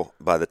 Well,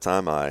 by the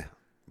time I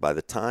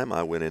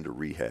went into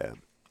rehab,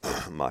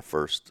 my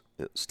first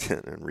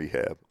stint in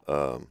rehab,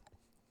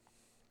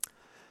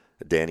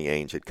 Danny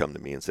Ainge had come to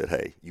me and said,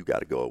 "Hey, you got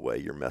to go away.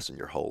 You're messing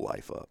your whole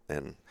life up."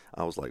 And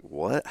I was like,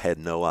 "What?" I had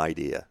no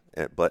idea.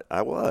 But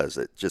I was.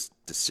 It just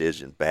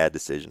bad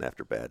decision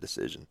after bad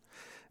decision.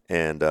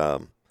 And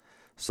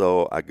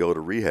so I go to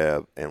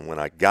rehab, and when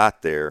I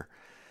got there,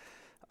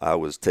 I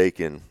was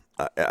taking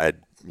I'd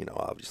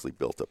obviously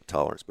built up a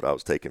tolerance, but I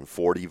was taking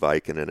 40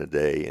 Vicodin a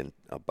day and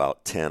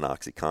about 10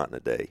 OxyContin a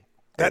day.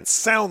 That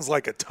sounds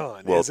like a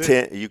ton. Well,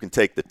 10. You can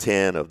take the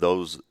 10 of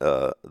those.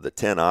 The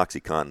 10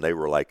 OxyContin, they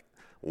were like,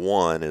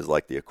 one is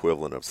like the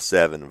equivalent of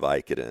 7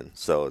 Vicodin,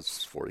 so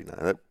it's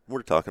 49.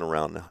 We're talking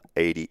around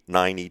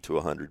 90 to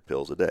 100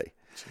 pills a day.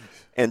 Jeez.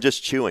 And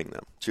just chewing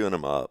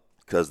them up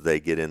because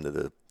they get into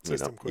the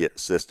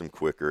system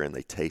quicker, and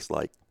they taste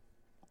like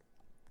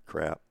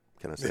crap.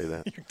 Can I say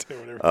that? You can say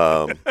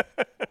whatever.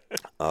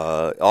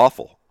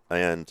 Awful.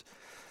 And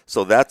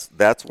so that's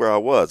where I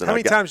was. And how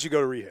many times did you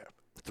go to rehab?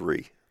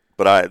 3.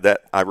 But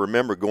I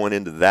remember going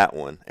into that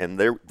one, and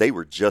they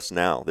were just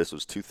now. This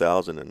was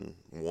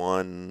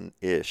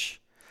 2001-ish.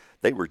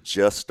 They were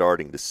just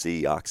starting to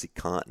see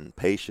OxyContin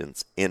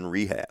patients in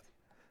rehab.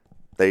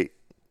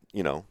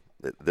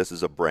 This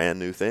is a brand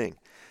new thing.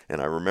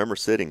 And I remember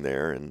sitting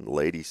there, and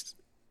ladies,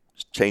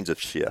 change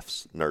of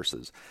shifts,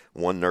 nurses.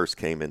 One nurse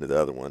came into the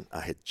other one.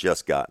 I had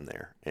just gotten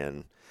there,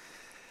 and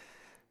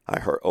I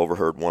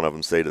overheard one of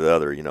them say to the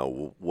other,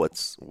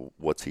 what's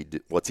he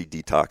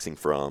detoxing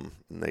from?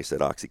 And they said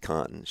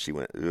OxyContin. She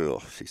went,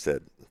 ugh. She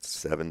said,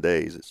 7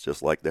 days. It's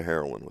just like the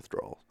heroin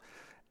withdrawal.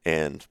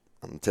 And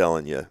I'm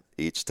telling you,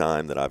 each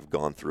time that I've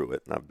gone through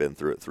it, and I've been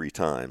through it 3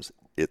 times,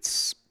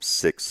 it's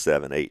 6,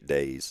 7, 8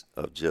 days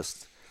of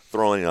just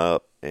throwing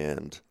up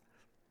and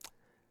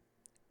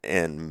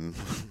and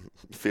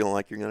feeling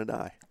like you're going to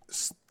die.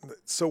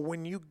 So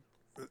when you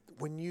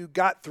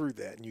got through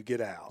that and you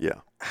get out,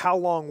 yeah, how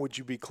long would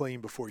you be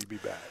clean before you be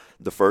back?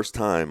 The first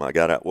time I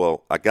got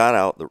out, I got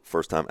out the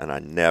first time, and I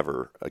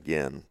never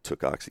again took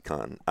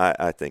OxyContin.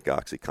 I think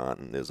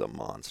OxyContin is a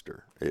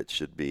monster. It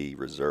should be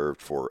reserved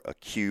for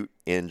acute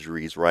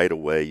injuries right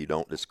away. You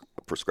don't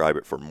prescribe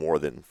it for more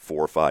than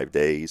 4 or 5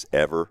 days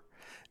ever,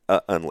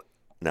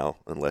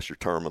 unless you're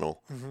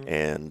terminal,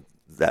 and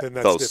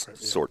those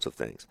sorts of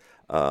things.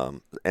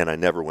 And I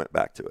never went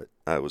back to it.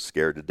 I was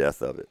scared to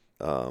death of it.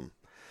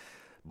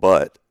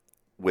 But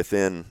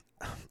within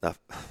a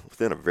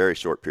very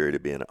short period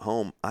of being at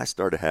home, I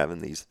started having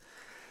these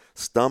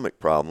stomach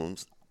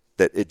problems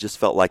that it just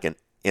felt like an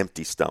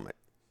empty stomach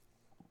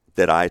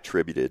that I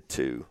attributed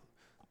to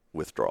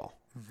withdrawal.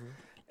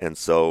 And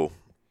so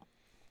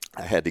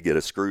I had to get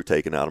a screw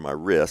taken out of my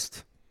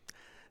wrist.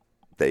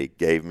 They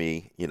gave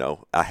me,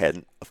 I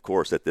hadn't, of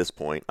course, at this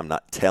point, I'm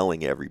not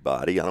telling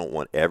everybody. I don't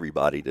want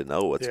everybody to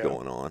know what's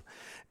going on.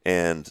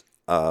 And,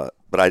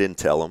 but I didn't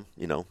tell them,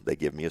 they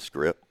give me a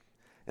script.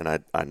 And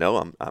I know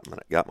I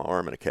got my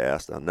arm in a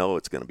cast. I know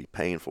it's going to be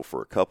painful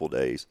for a couple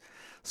days.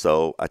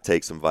 So I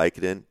take some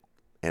Vicodin,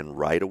 and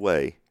right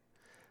away,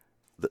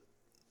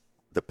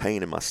 the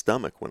pain in my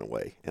stomach went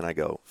away. And I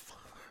go,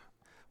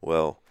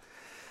 well,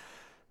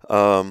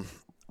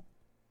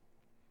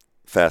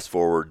 fast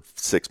forward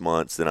 6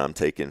 months, then I'm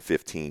taking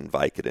 15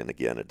 Vicodin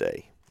again a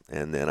day.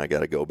 And then I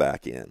got to go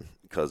back in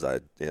because I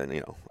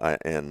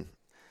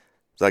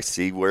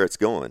see where it's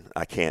going.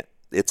 I can't.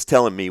 It's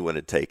telling me when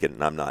to take it,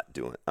 and I'm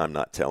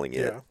not telling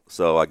it.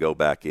 So I go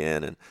back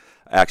in, and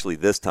actually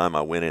this time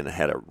I went in and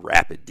had a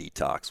rapid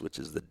detox, which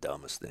is the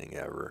dumbest thing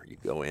ever. You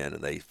go in,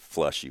 and they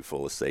flush you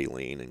full of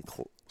saline and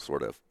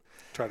sort of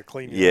try to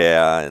clean you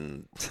up.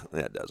 And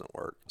that doesn't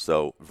work.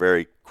 So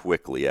very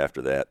quickly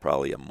after that,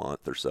 probably a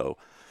month or so,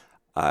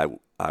 I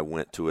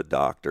went to a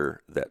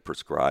doctor that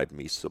prescribed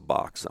me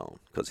Suboxone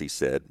because he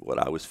said what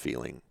I was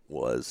feeling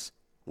was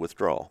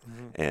withdrawal,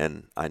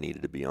 and I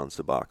needed to be on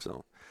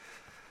Suboxone.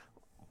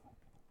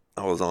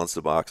 I was on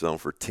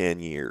Suboxone for 10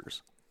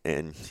 years,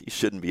 and you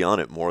shouldn't be on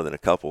it more than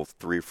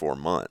 3 or 4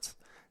 months.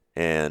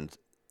 And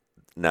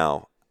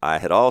now I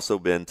had also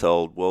been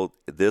told, well,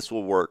 this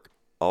will work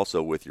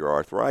also with your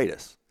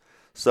arthritis.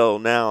 So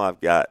now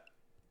I've got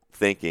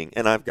thinking,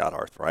 and I've got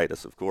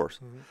arthritis, of course.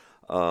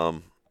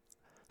 So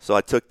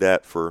I took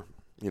that for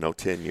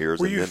 10 years.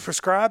 Were you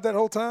prescribed that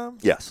whole time?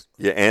 Yes.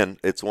 Yeah, and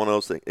it's one of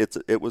those things.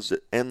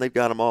 And they've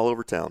got them all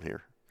over town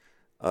here.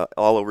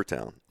 All over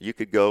town. You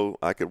could go,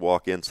 I could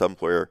walk in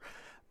somewhere,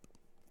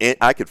 and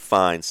I could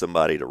find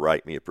somebody to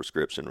write me a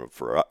prescription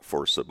for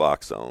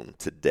Suboxone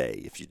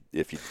today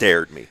if you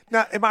dared me.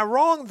 Now, am I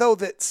wrong, though,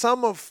 that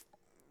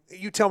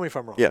you tell me if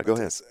I'm wrong. Yeah, go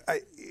ahead.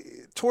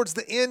 Towards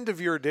the end of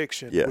your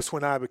addiction was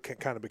when I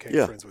kind of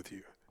became friends with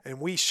you,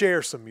 and we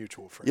share some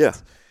mutual friends. Yeah.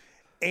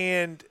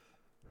 And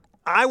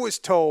I was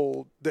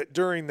told that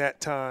during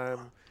that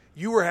time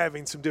you were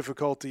having some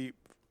difficulty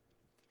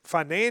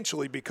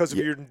financially because of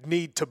your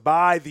need to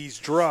buy these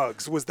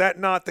drugs. Was that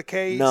not the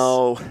case?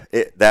 No,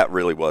 that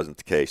really wasn't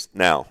the case.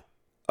 Now,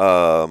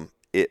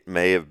 it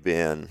may have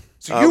been.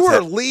 So you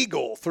were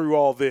legal through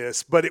all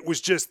this, but it was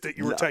just that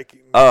you were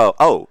taking.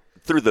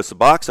 Through the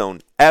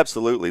Suboxone,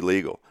 absolutely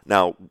legal.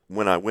 Now,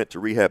 when I went to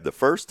rehab the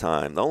first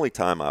time, the only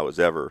time I was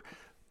ever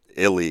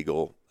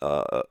illegal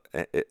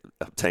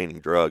obtaining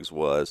drugs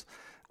was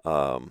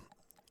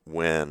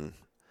when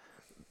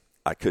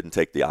I couldn't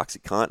take the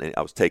OxyContin.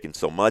 I was taking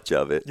so much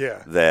of it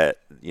that,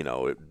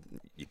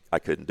 I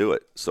couldn't do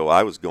it. So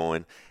I was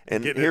going,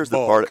 and here's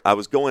the part, I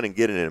was going and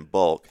getting it in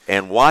bulk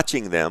and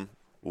watching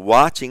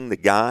the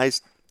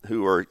guys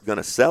who are going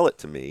to sell it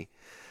to me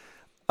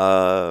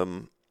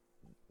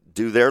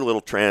do their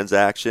little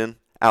transaction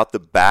out the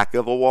back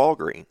of a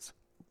Walgreens.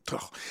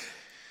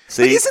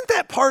 See, but isn't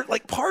that part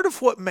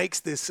of what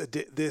makes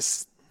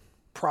this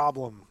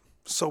problem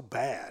so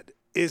bad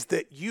is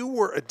that you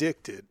were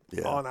addicted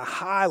on a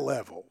high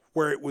level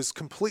where it was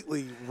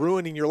completely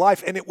ruining your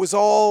life, and it was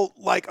all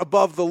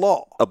above the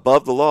law.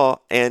 Above the law,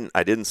 and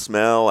I didn't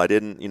smell. I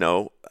didn't,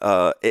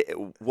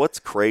 what's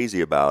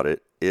crazy about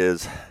it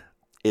is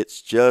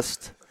it's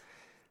just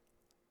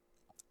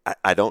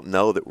I don't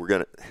know that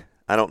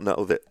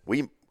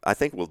I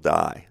think we'll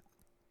die.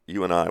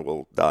 You and I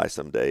will die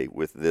someday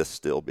with this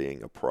still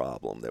being a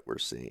problem that we're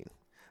seeing.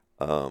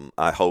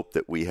 I hope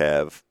that we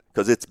have,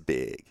 because it's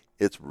big.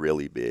 It's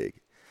really big.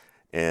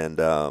 And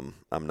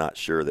I'm not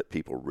sure that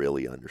people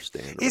really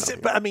understand. Is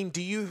it? But I mean,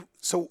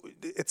 so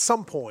at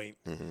some point,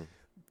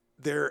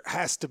 there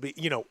has to be,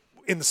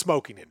 in the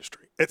smoking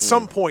industry, at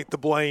some point, the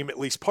blame, at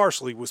least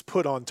partially, was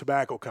put on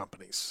tobacco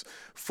companies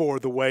for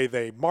the way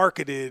they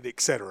marketed, et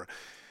cetera.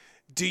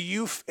 Do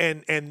you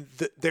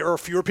there are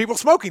fewer people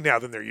smoking now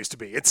than there used to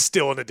be. It's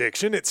still an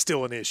addiction. It's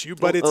still an issue,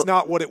 but it's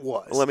not what it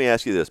was. Well, let me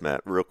ask you this,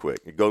 Matt, real quick.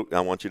 I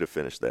want you to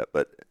finish that.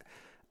 But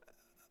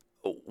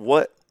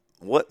what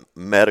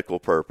medical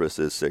purpose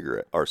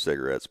are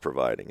cigarettes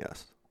providing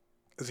us?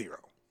 Zero.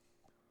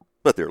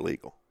 But they're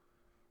legal.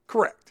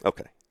 Correct.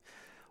 Okay.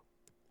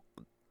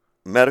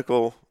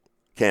 medical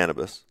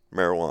cannabis,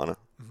 marijuana,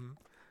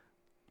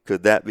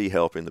 could that be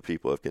helping the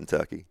people of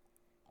Kentucky?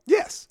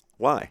 Yes.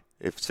 Why?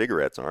 If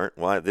cigarettes aren't,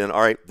 why then?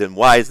 All right, then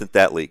why isn't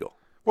that legal?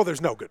 Well,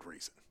 there's no good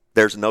reason.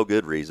 There's no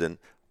good reason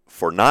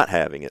for not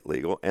having it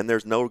legal, and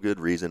there's no good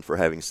reason for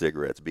having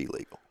cigarettes be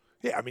legal.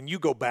 Yeah, I mean, you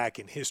go back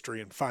in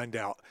history and find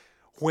out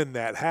when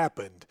that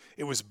happened.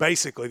 It was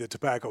basically the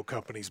tobacco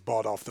companies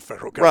bought off the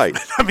federal government.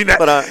 Right. I mean,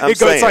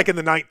 it's like in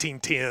the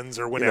 1910s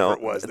or whenever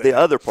it was. The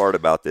other part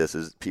about this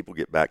is people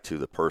get back to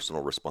the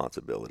personal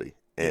responsibility.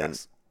 And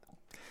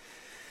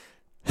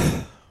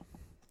yes.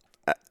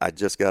 I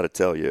just got to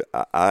tell you,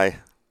 I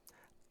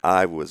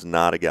was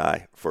not a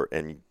guy for,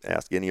 and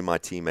ask any of my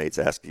teammates,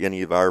 ask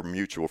any of our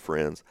mutual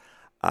friends,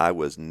 I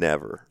was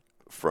never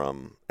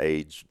from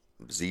age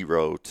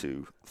 0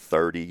 to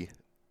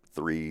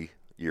 33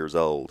 years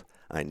old.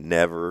 I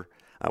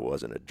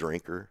wasn't a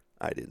drinker.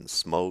 I didn't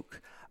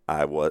smoke.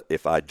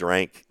 If I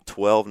drank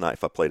 12 nights,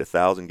 if I played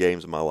 1,000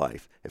 games in my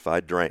life, if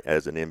I drank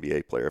as an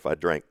NBA player, if I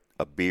drank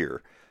a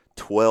beer,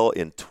 12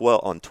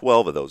 on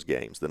 12 of those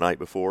games the night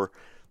before,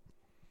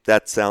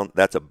 that's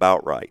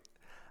about right.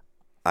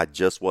 I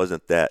just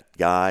wasn't that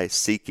guy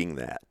seeking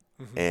that.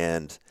 Mm-hmm.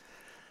 And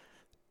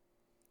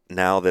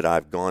now that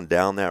I've gone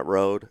down that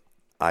road,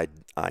 I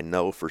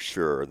know for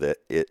sure that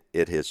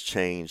it has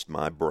changed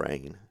my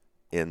brain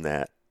in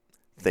that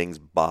things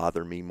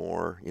bother me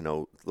more.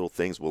 Little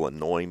things will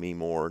annoy me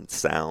more, and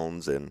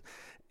sounds and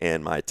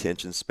my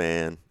attention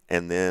span,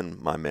 and then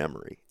my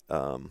memory.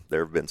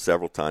 There have been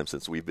several times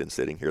since we've been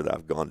sitting here that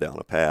I've gone down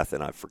a path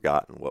and I've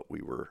forgotten what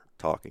we were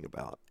talking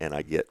about, and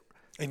I get.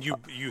 And you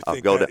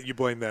think that you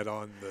blame that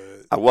on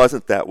the? I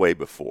wasn't that way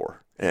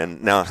before,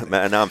 and now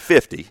I'm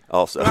 50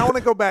 also. But I want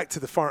to go back to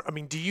the farm. I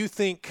mean, do you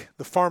think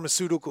the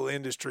pharmaceutical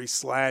industry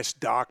 /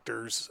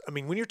 doctors? I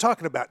mean, when you're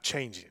talking about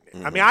changing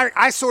it, I mean,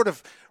 I sort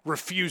of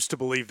refuse to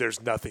believe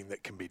there's nothing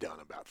that can be done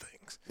about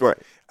things. Right.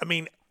 I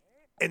mean,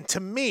 and to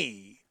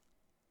me,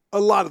 a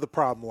lot of the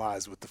problem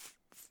lies with the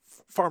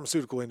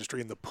pharmaceutical industry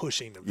and the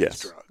pushing of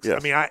these drugs.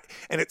 Yes. I mean,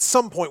 and at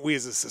some point we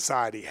as a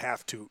society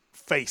have to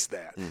face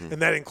that. Mm-hmm.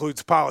 And that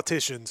includes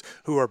politicians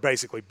who are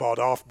basically bought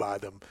off by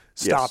them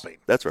stopping.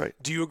 Yes, that's right.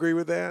 Do you agree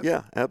with that?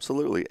 Yeah,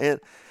 absolutely. And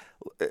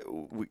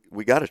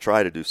we got to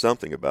try to do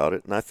something about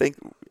it. And I think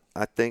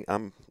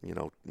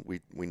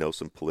we know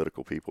some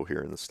political people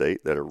here in the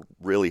state that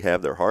really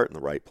have their heart in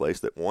the right place,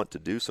 that want to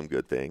do some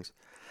good things.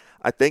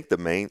 I think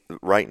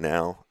right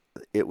now,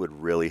 it would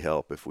really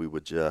help if we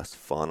would just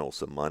funnel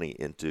some money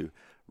into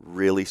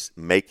really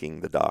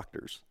making the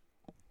doctors.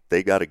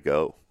 They got to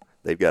go.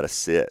 They've got to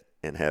sit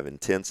and have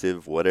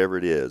intensive, whatever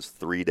it is,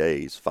 3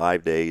 days,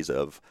 5 days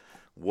of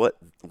what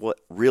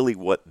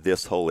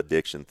this whole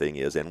addiction thing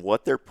is and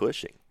what they're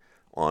pushing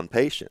on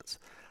patients.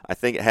 I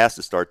think it has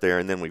to start there,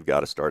 and then we've got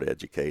to start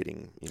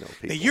educating, people.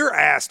 Now, you're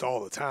asked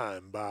all the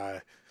time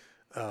by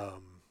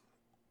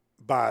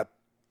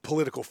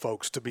political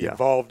folks to be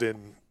involved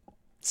in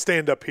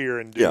stand up here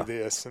and do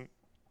this and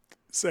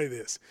say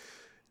this.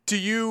 Do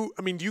you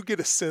get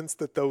a sense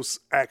that those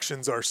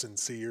actions are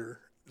sincere?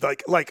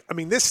 Like, I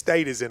mean, this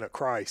state is in a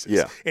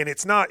crisis, and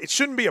it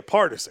shouldn't be a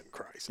partisan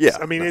crisis. Yeah,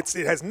 I mean, it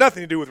has nothing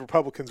to do with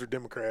Republicans or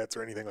Democrats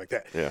or anything like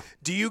that. Yeah.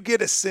 Do you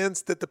get a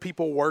sense that the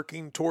people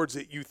working towards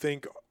it, you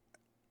think,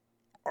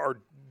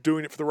 are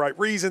doing it for the right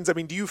reasons? I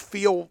mean, do you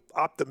feel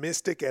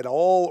optimistic at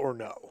all or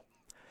no?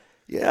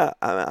 Yeah,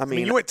 I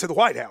mean, you went to the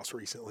White House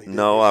recently.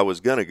 No, I was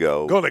going to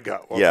go. Going to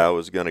go. Okay. Yeah, I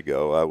was going to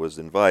go. I was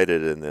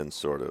invited and then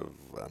sort of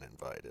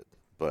uninvited.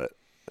 But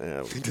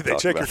did they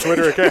check your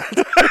Twitter account?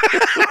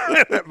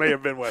 That may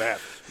have been what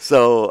happened.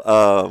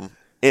 So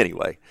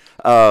anyway,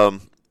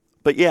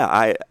 but yeah,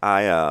 I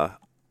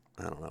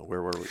don't know,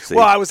 where were we?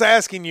 Well, I was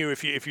asking you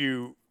if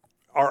you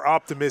are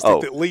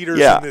optimistic that leaders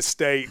in this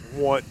state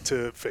want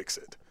to fix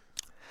it.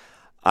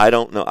 I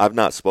don't know. I've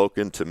not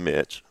spoken to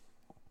Mitch.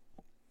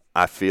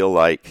 I feel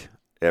like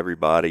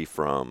everybody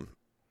from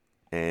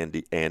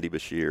Andy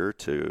Bashir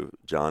to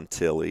John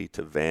Tilley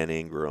to Van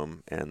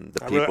Ingram and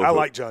the people. I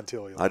like John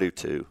Tilley. I do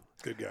too.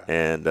 Good guy.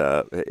 And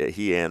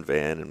he and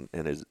Van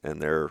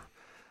and their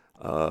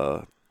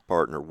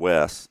partner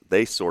Wes,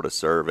 they sort of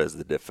serve as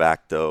the de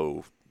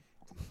facto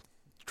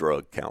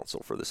drug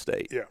counsel for the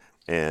state. Yeah.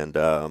 And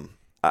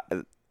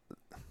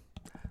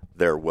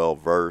they're well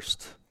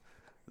versed.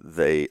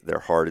 Their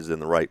heart is in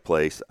the right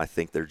place. I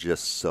think they're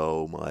just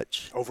so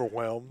much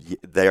overwhelmed.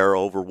 They are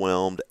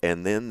overwhelmed,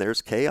 and then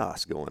there's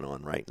chaos going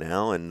on right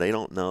now, and they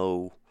don't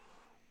know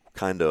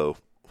kind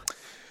of.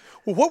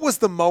 Well, what was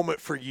the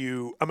moment for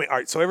you? I mean, all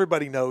right, so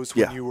everybody knows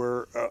when you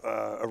were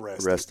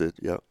arrested. Arrested,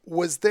 yeah.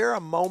 Was there a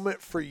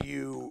moment for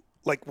you,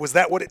 like, was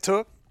that what it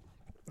took?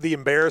 The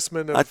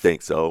embarrassment of – I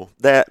think so.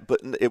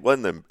 But it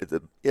wasn't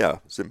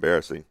it's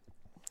embarrassing.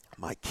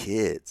 My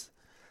kids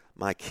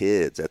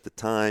at the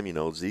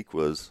time, Zeke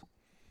was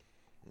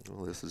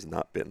 – this has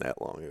not been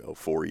that long ago,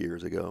 4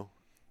 years ago.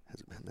 Has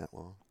it been that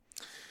long?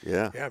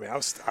 Yeah. Yeah, I mean, I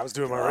was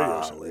doing my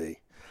radio show.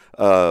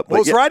 Well, it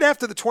was right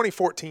after the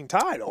 2014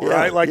 title,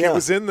 right? Like it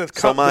was in the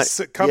coming months.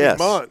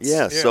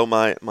 Yeah. So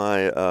my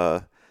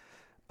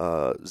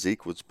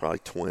Zeke was probably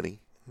 20,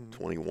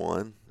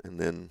 21, and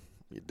then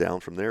down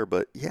from there.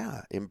 But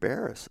yeah,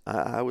 embarrassed.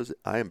 I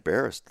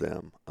embarrassed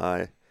them.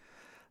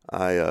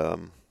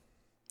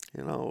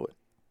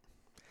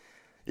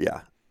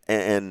 Yeah.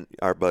 And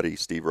our buddy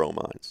Steve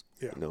Romines,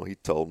 he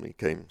told me,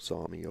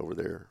 saw me over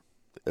there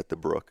at the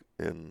Brook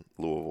in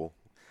Louisville,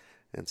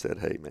 and said,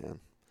 "Hey, man,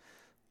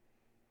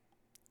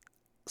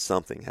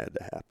 something had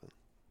to happen.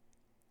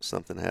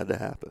 Something had to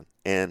happen."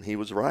 And he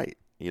was right.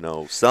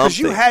 Something. Because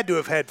you had to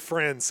have had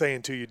friends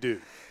saying to you,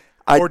 dude.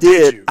 I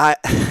did.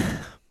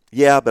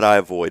 Yeah, but I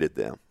avoided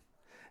them.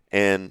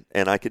 And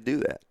I could do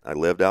that. I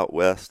lived out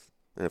west,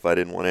 and if I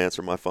didn't want to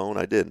answer my phone,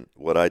 I didn't.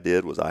 What I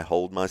did was I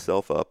holed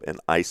myself up and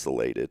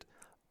isolated,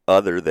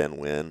 other than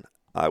when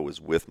I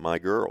was with my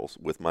girls,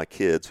 with my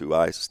kids who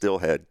I still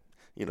had,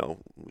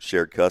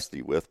 shared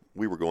custody with.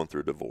 We were going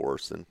through a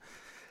divorce and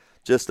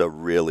just a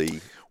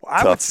really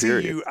tough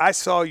period. I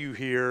saw you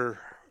here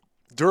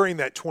during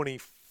that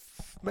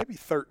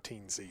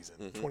 2013 season,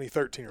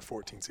 2013 or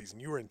 14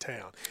 season. You were in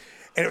town.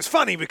 And it was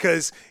funny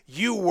because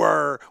you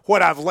were,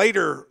 what I've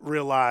later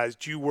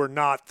realized, you were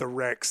not the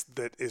Rex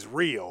that is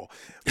real.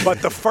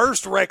 But the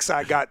first Rex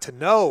I got to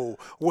know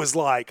was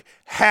like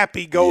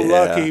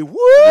happy-go-lucky,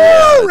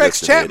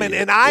 Rex Chapman.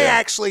 And I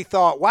actually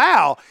thought,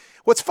 wow.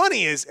 What's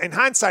funny is, in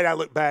hindsight, I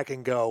look back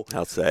and go,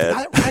 how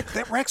sad.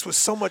 That Rex was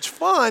so much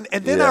fun.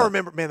 And then I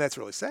remember, man, that's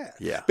really sad.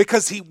 Yeah.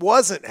 Because he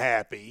wasn't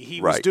happy. He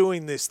was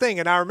doing this thing.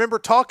 And I remember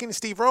talking to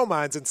Steve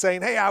Romines and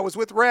saying, hey, I was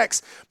with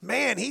Rex.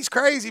 Man, he's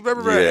crazy. Blah,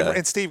 blah, blah.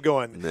 And Steve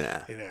going, nah.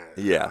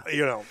 Yeah.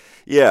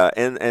 Yeah,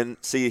 and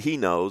see, he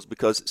knows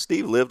because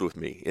Steve lived with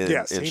me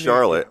in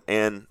Charlotte.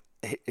 And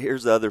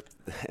here's the other,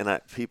 and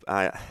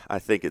I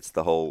think it's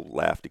the whole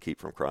laugh to keep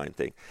from crying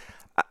thing.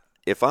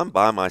 If I'm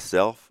by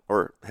myself,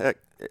 or heck,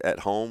 at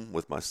home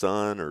with my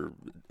son or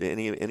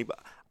anybody,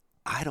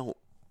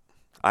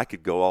 I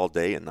could go all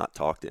day and not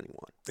talk to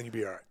anyone. And you'd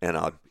be all right. And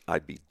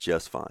I'd be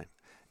just fine.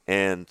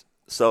 And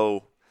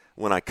so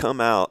when I come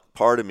out,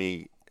 part of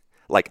me,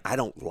 like, I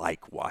don't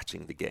like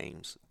watching the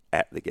games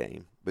at the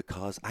game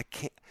because I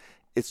can't.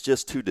 It's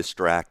just too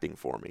distracting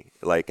for me.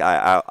 Like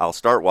I'll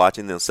start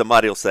watching, then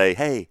somebody will say,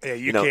 "Hey, yeah,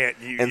 you can't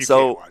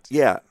watch.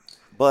 Yeah,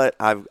 but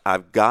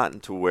I've gotten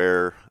to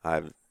where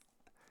I've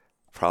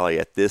probably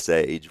at this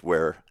age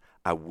where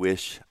I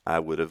wish I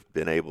would have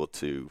been able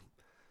to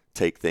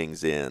take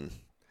things in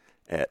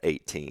at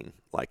 18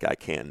 like I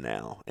can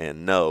now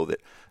and know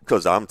that,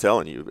 because I'm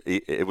telling you,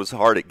 it was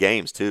hard at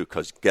games too,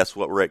 because guess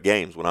what were at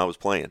games when I was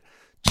playing?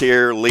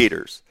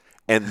 Cheerleaders.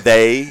 And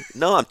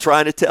I'm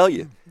trying to tell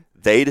you,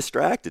 they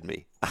distracted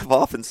me. I've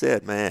often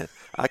said, man,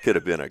 I could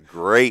have been a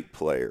great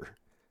player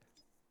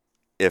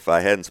if I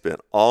hadn't spent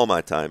all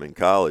my time in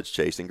college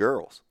chasing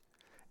girls.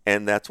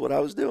 And that's what I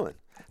was doing.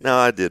 Now,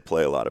 I did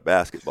play a lot of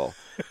basketball,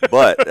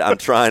 but I'm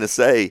trying to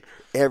say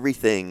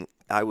everything,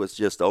 I was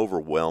just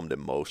overwhelmed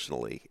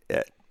emotionally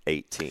at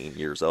 18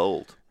 years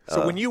old.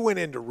 So when you went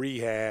into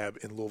rehab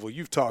in Louisville,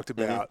 you've talked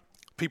about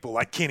people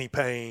like Kenny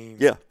Payne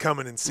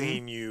coming and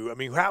seeing you. I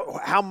mean,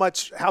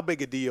 how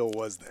big a deal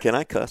was that? Can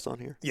I cuss on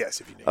here?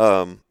 Yes, if you need.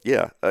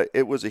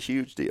 It was a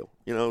huge deal.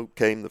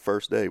 Came the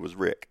first day was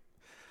Rick.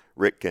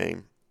 Rick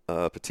came,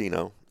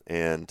 Patino,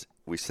 and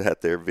we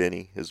sat there,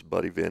 his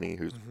buddy Vinny,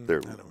 who's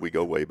there, we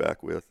go way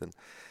back with. And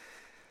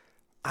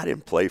I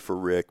didn't play for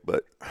Rick,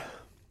 but,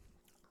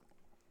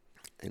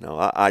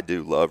 I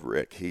do love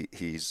Rick.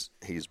 He's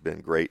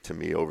been great to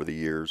me over the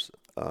years.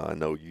 I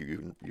know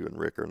you and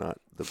Rick are not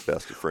the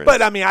best of friends.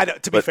 But, I mean,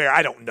 to be fair,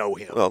 I don't know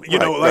him. Well,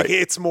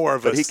 it's more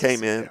of a – But he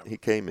came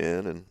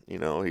in and,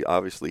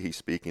 he's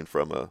speaking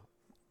from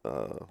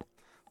a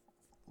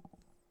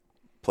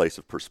place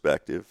of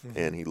perspective.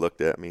 And he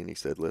looked at me and he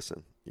said,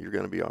 listen, you're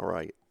going to be all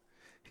right.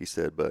 He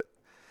said, but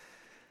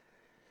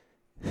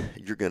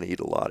you're going to eat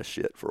a lot of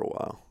shit for a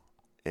while.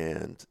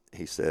 And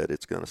he said,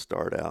 it's going to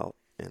start out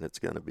and it's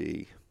going to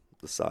be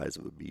the size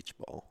of a beach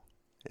ball.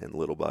 And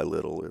little by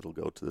little, it'll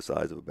go to the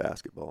size of a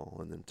basketball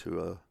and then to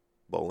a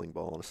bowling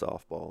ball and a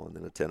softball and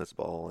then a tennis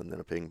ball and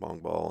then a ping pong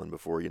ball. And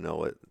before you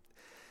know it,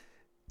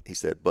 he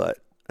said, but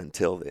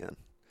until then,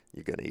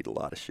 you're going to eat a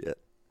lot of shit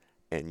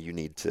and you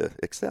need to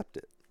accept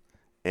it.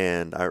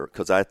 And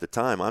because at the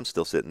time, I'm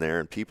still sitting there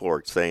and people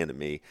are saying to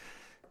me,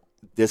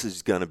 this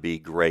is going to be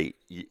great.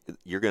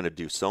 You're going to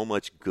do so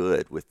much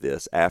good with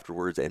this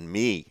afterwards. And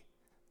me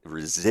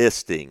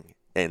resisting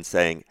and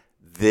saying,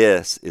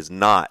 this is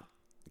not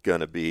going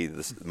to be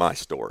my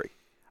story.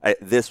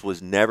 This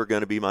was never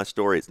going to be my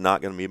story. It's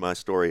not going to be my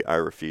story. I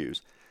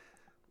refuse.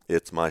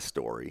 It's my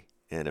story.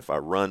 And if I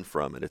run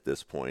from it at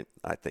this point,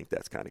 I think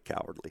that's kind of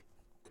cowardly.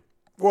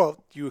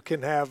 Well, you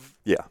can have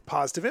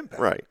positive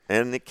impact. Right.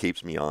 And it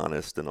keeps me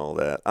honest and all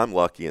that. I'm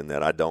lucky in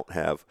that I don't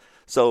have.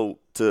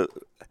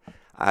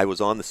 I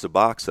was on the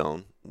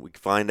Suboxone. We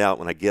find out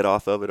when I get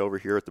off of it over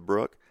here at the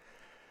Brook,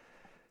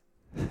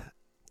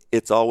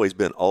 it's always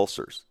been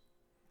ulcers.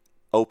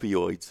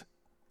 Opioids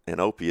and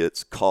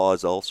opiates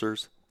cause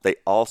ulcers. They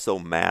also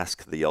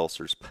mask the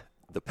ulcers,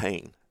 the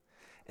pain.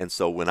 And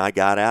so when I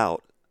got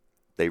out,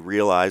 they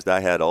realized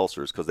I had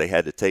ulcers because they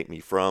had to take me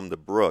from the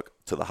Brook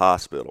to the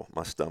hospital.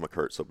 My stomach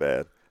hurt so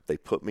bad. They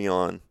put me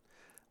on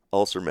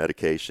ulcer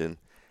medication,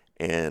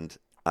 and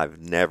I've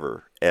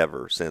never,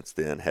 ever since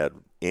then had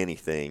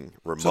anything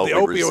remotely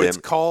So the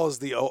opioids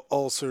caused the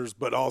ulcers,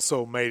 but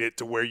also made it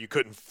to where you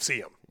couldn't see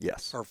them.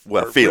 Yes. Or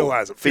feel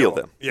realize it. Feel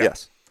them. Yeah.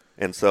 Yes.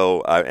 And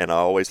so I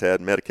always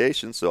had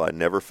medication, so I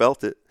never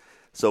felt it.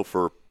 So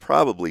for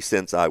probably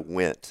since I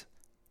went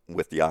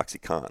with the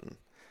OxyContin,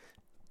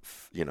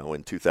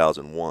 in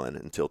 2001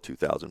 until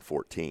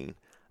 2014,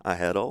 I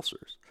had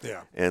ulcers.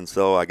 Yeah. And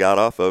so I got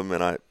off of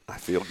them, and I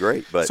feel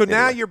great. But so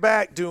now you're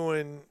back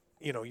doing,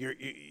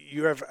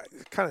 you have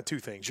kind of two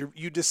things.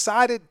 You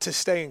decided to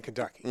stay in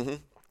Kentucky. Mm-hmm.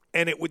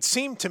 And it would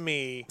seem to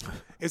me,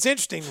 it's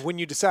interesting when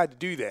you decide to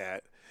do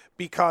that,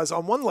 because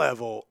on one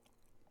level,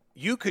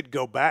 you could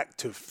go back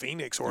to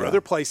Phoenix or other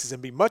places and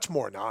be much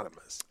more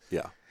anonymous.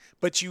 Yeah.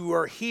 But you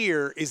are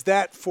here. Is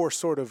that for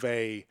sort of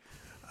a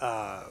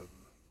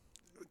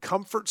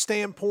comfort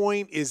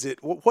standpoint? Is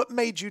it what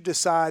made you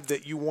decide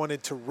that you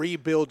wanted to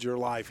rebuild your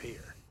life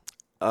here?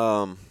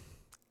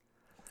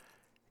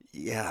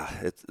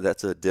 Yeah,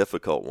 that's a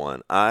difficult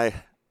one. I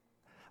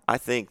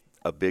think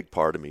a big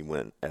part of me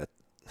when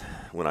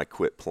I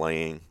quit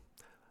playing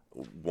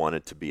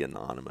wanted to be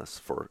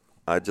anonymous.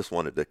 I just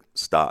wanted to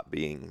stop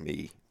being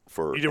me.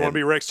 You didn't want to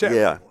be Rex Chapman.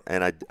 Yeah,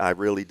 and I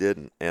really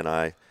didn't. And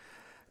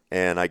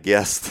I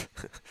guess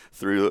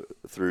through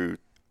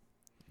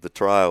the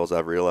trials,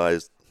 I've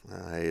realized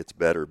it's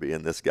better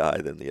being this guy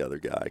than the other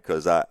guy,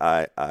 because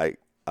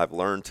I've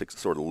learned to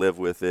sort of live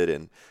with it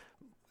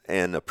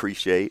and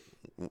appreciate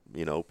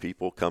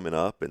people coming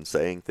up and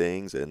saying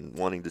things and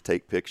wanting to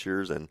take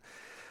pictures, and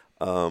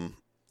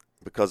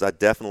because I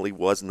definitely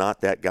was not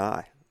that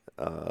guy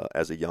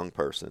as a young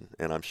person,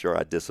 and I'm sure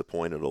I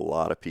disappointed a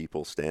lot of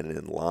people standing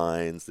in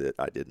lines that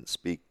I didn't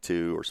speak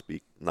to or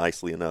speak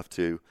nicely enough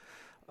to.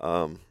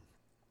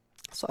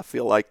 So I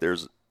feel like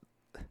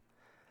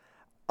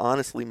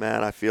honestly,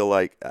 Matt, I feel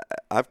like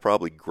I've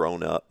probably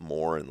grown up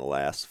more in the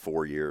last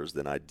 4 years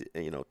than I did,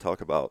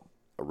 talk about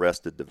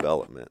arrested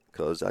development,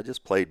 because I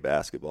just played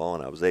basketball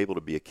and I was able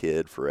to be a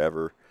kid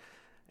forever.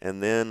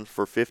 And then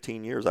for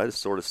 15 years, I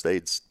just sort of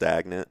stayed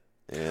stagnant.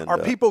 And are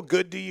people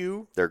good to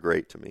you? They're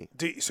great to me.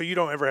 So you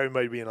don't ever have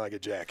anybody being like a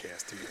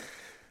jackass to you?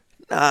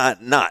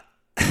 Not.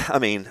 I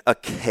mean,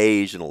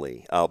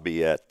 occasionally I'll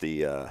be at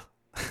the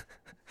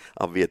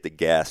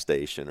gas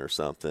station or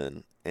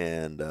something,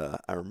 and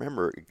I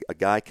remember a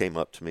guy came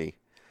up to me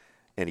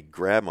and he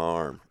grabbed my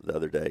arm the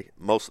other day.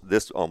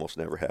 This almost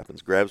never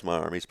happens. Grabs my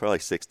arm. He's probably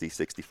 60,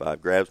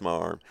 65. Grabs my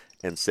arm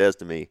and says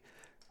to me,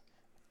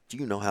 "Do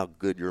you know how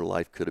good your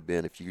life could have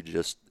been if you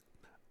just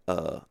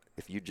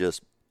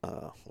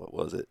what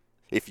was it?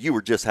 If you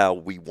were just how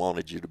we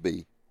wanted you to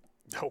be."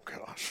 Oh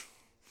gosh.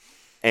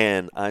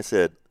 And I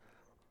said,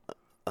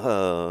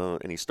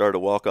 and he started to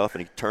walk off,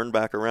 and he turned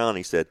back around and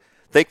he said,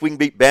 "Think we can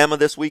beat Bama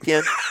this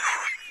weekend?"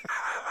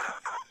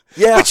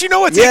 Yeah. But you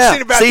know what's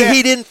interesting about that? See,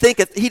 he didn't think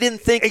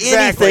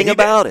anything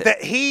about it.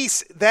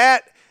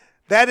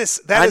 That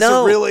is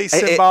a really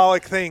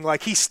symbolic thing.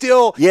 Like he hates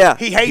you, but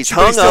he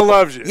still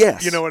loves you.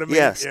 Yes. You know what I mean?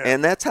 Yes. Yeah.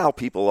 And that's how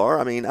people are.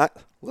 I mean, I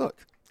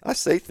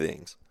say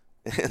things.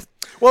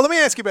 Well, let me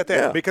ask you about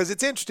that, because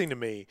it's interesting to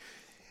me,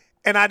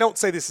 and I don't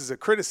say this as a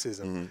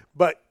criticism,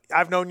 but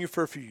I've known you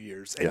for a few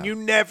years, and you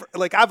never –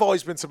 like I've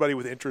always been somebody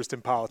with interest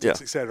in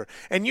politics, et cetera,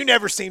 and you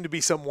never seem to be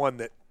someone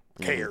that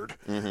cared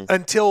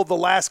until the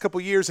last couple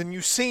of years, and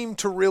you seem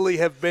to really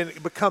have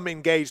become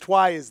engaged.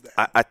 Why is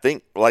that? I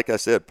think, like I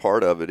said,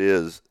 part of it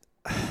is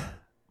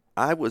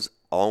I was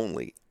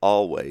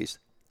always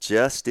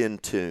just in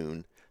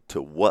tune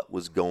to what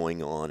was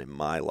going on in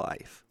my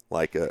life,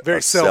 like a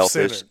very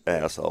selfish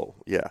asshole.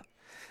 Yeah.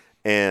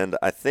 And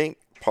I think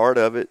part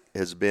of it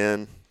has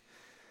been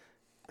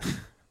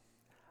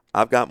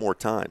I've got more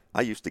time.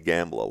 I used to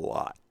gamble a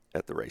lot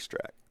at the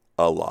racetrack,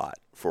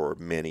 for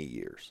many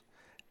years.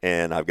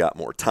 And I've got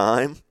more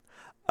time.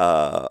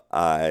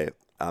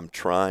 I'm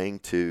trying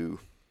to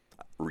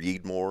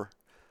read more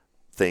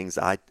things.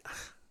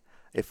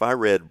 If I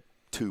read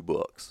 2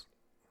 books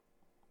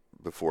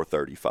before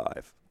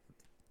 35,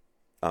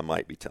 I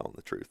might be telling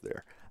the truth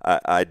there.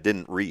 I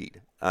didn't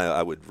read.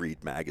 I would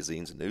read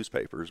magazines and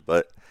newspapers,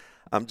 but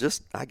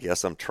I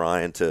guess I'm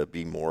trying to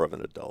be more of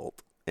an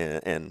adult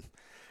and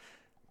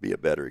be a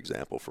better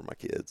example for my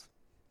kids.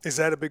 Is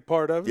that a big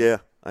part of it? Yeah,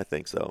 I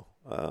think so.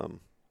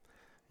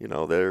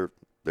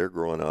 They're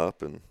growing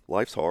up and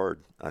life's hard.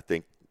 I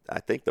think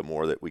the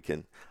more that we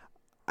can,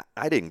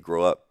 I didn't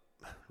grow up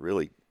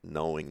really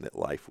knowing that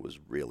life was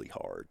really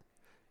hard,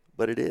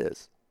 but it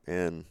is.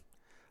 And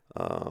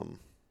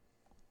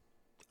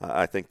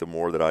I think the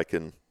more that I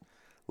can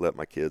let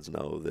my kids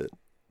know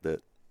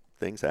that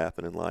things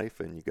happen in life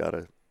and you got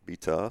to be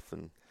tough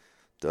and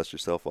dust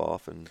yourself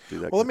off and do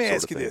that. Well, let me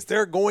ask you this.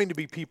 There are going to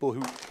be people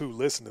who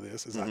listen to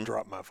this as I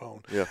drop my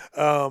phone,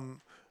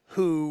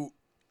 who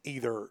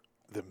either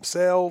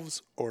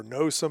themselves or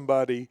know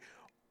somebody.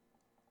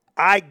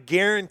 I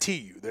guarantee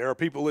you there are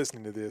people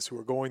listening to this who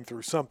are going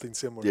through something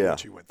similar to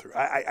what you went through.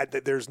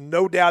 There's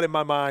no doubt in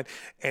my mind,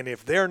 and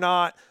if they're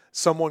not,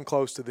 someone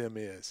close to them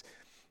is.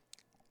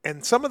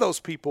 And some of those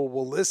people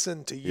will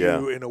listen to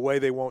you in a way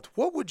they won't.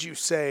 What would you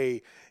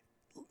say?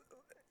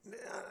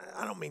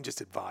 I don't mean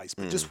just advice,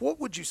 but just what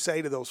would you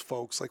say to those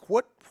folks? Like,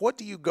 what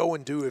do you go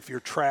and do if you're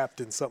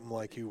trapped in something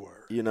like you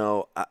were? You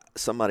know,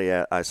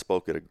 I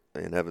spoke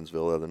in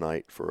Evansville the other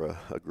night for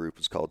a group.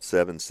 It's called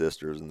Seven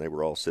Sisters, and they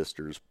were all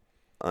sisters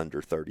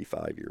under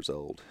 35 years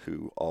old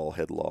who all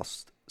had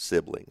lost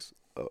siblings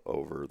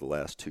over the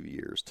last 2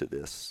 years to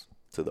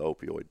the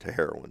opioid, to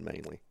heroin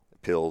mainly.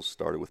 Pills,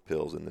 started with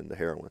pills and then to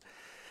heroin.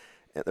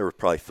 And there were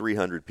probably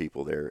 300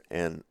 people there,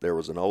 and there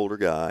was an older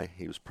guy.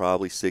 He was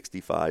probably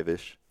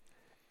 65-ish,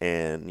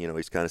 and, you know,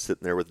 he's kind of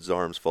sitting there with his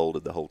arms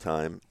folded the whole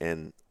time,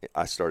 and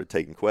I started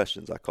taking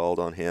questions. I called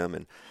on him,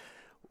 and,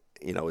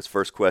 you know, his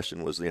first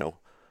question was, you know,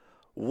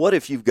 what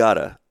if you've got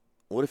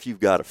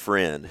a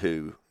friend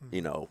who,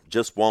 you know,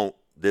 just won't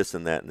this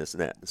and that and this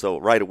and that? And so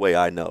right away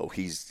I know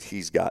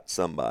he's got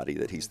somebody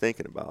that he's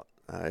thinking about.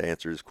 I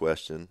answered his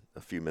question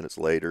a few minutes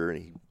later,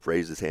 and he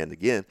raised his hand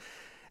again.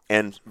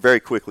 And very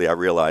quickly I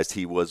realized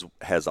he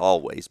has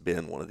always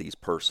been one of these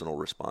personal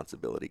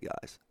responsibility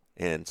guys.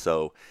 And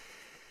so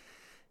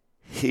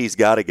he's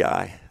got a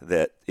guy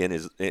that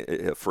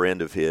a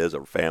friend of his,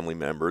 a family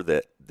member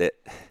that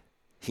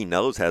he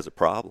knows has a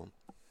problem,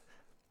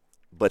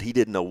 but he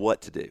didn't know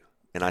what to do.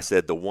 And I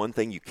said, the one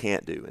thing you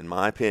can't do, in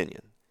my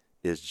opinion,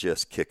 is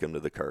just kick him to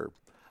the curb.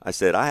 I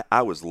said,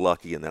 I was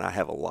lucky in that I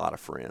have a lot of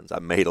friends. I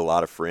made a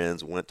lot of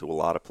friends, went to a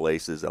lot of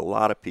places. A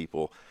lot of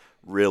people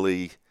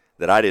really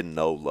that I didn't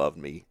know loved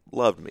me.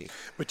 But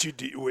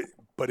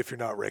But if you're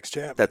not Rex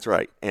Chapman. That's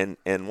right. And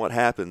what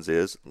happens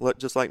is,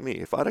 just like me,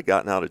 if I'd have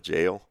gotten out of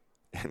jail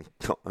and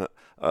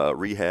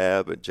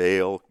rehab and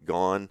jail,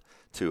 gone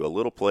to a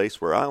little place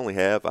where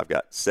I've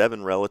got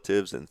 7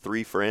 relatives and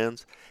 3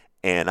 friends,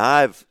 and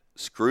I've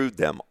screwed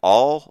them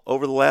all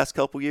over the last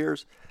couple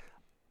years,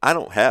 I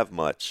don't have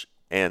much.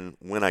 And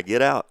when I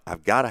get out,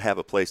 I've got to have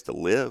a place to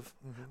live.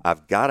 Mm-hmm.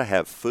 I've got to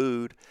have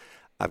food.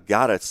 I've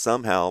got to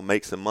somehow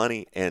make some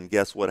money. And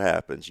guess what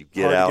happens? You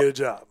get out. Hard to get a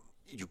job.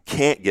 You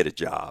can't get a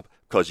job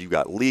because you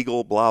got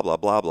legal, blah, blah,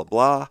 blah, blah,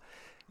 blah.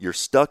 You're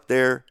stuck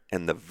there,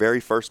 and the very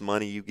first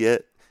money you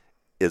get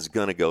is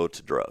going to go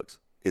to drugs.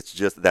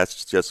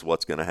 That's just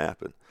what's going to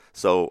happen.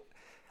 So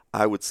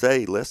I would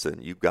say, listen,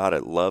 you've got to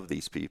love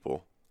these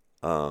people.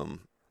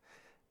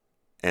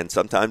 And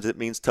sometimes it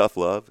means tough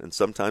love, and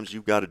sometimes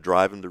you've got to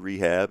drive them to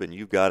rehab, and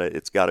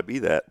it's got to be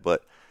that.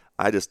 But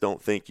I just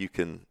don't think you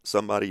can,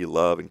 somebody you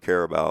love and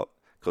care about,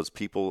 because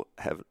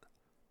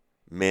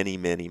many,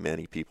 many,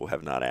 many people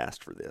have not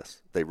asked for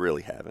this. They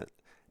really haven't.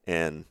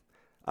 And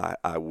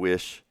I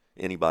wish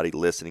anybody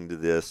listening to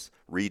this,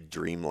 read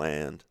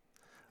Dreamland,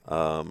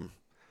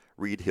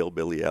 read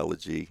Hillbilly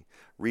Elegy,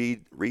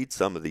 read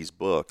some of these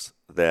books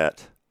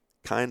that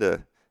kind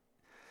of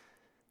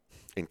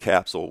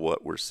encapsulate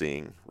what we're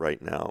seeing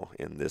right now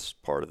in this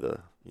part of the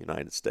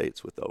United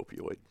States with the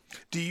opioid.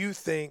 Do you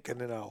think,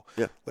 and then I'll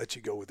let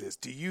you go with this,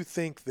 do you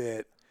think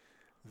that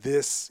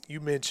you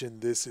mentioned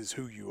this is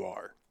who you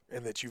are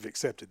and that you've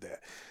accepted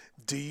that.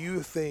 Do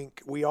you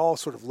think we all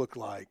sort of look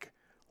like,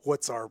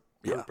 what's our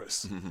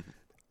purpose? Yeah.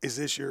 Is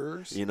this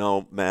yours? You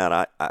know,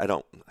 Matt, I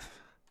don't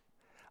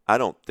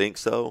think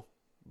so,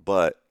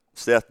 but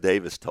Seth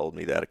Davis told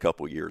me that a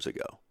couple years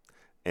ago.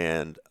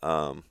 And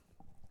I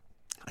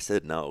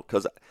said no,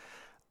 because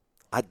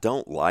I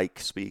don't like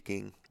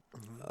speaking.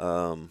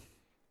 Mm-hmm.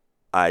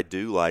 I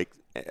do like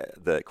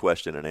the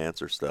question and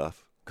answer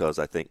stuff because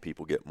I think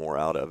people get more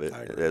out of it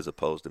as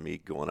opposed to me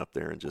going up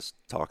there and just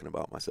talking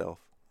about myself,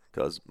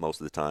 because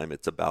most of the time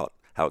it's about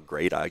how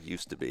great I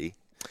used to be.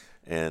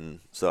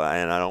 And so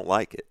I don't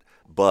like it.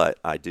 But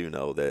I do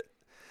know that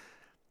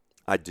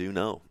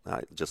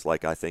just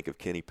like I think of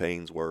Kenny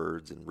Payne's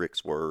words and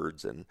Rick's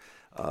words and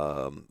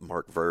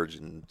Mark Verge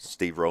and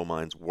Steve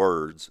Romine's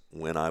words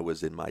when I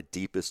was in my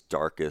deepest,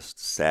 darkest,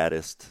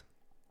 saddest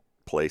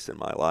place in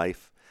my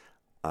life.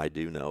 I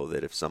do know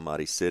that if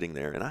somebody's sitting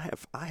there, and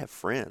I have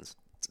friends,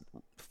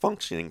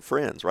 functioning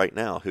friends right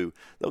now, who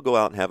they'll go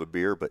out and have a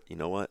beer, but you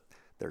know what?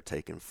 They're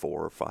taking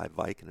 4 or 5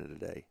 Vicodin a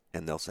day,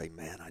 and they'll say,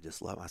 "Man, I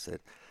just love." I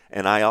said,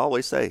 and I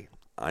always say,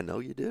 "I know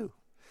you do.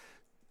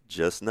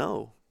 Just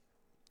know,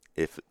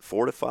 if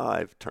 4 to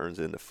 5 turns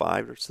into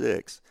 5 or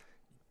 6,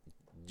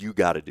 you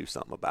got to do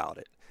something about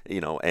it."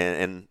 You know,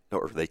 and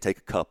or they take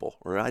a couple,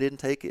 or I didn't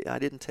take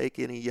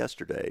any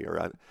yesterday,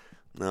 or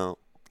no.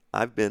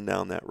 I've been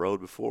down that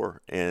road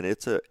before, and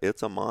it's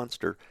a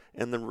monster.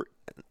 And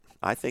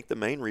I think the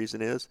main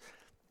reason is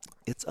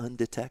it's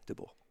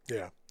undetectable.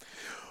 Yeah.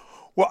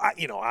 Well,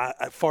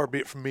 I far be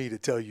it from me to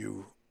tell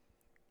you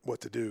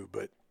what to do,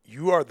 but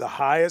you are the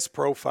highest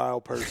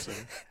profile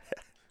person.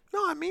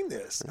 No, I mean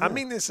this. Yeah. I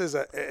mean this as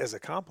a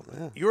compliment.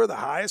 Yeah. You are the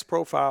highest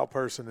profile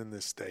person in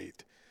this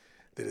state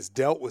that has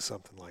dealt with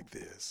something like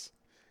this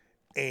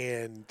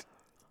and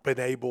been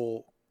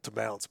able to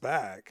bounce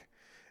back.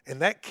 And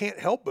that can't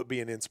help but be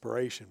an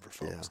inspiration for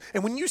folks. Yeah.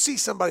 And when you see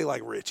somebody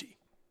like Richie,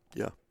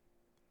 I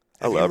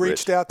love you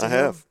reached Rich. out to him? I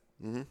have.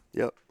 Mm-hmm.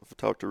 Yep, I've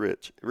talked to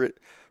Rich.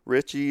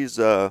 Richie's.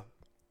 I'm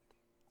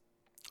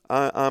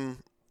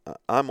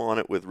on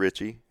it with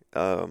Richie,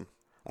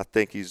 I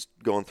think he's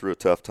going through a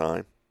tough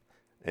time.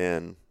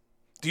 And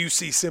do you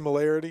see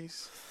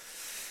similarities?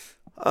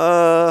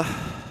 No.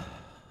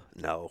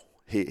 No.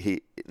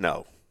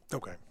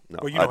 Okay. No,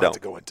 well, you don't have to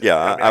go into it.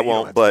 I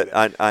won't, but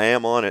I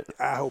am on it.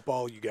 I hope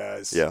all you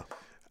guys. Yeah.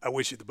 I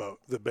wish you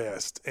the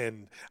best.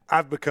 And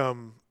I've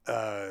become,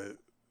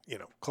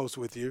 close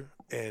with you,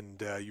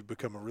 and you've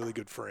become a really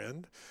good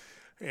friend.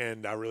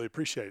 And I really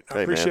appreciate it. I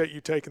appreciate you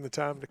taking the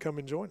time to come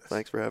and join us.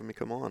 Thanks for having me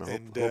come on.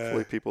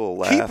 Hopefully people will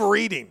laugh. Keep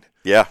reading.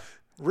 Yeah.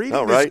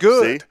 Reading is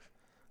good. See?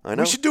 I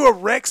know. We should do a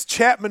Rex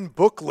Chapman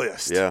book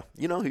list. Yeah.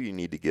 You know who you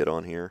need to get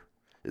on here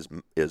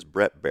is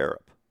Brett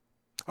Barrett.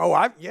 Oh,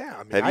 have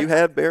you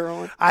had Bear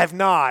on? I have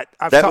not.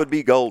 That would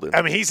be golden.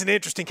 I mean, he's an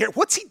interesting character.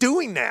 What's he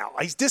doing now?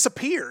 He's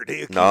disappeared.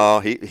 No,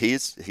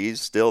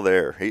 he's still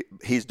there.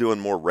 He's doing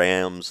more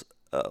Rams,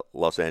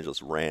 Los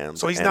Angeles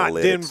Rams. So he's analytics.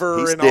 not Denver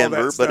he's and Denver,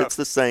 all that stuff. but it's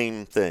the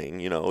same thing.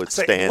 It's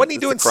wasn't he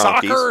doing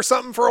soccer or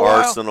something for a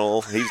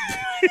Arsenal. while?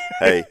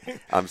 Hey,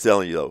 I'm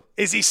telling you though.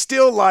 Is he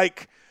still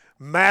like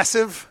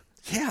massive?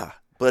 Yeah,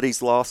 but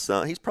he's lost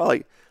some. He's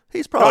probably.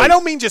 No, I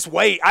don't mean just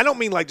weight. I don't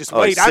mean like just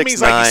weight. I mean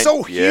like he's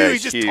so huge. Yeah,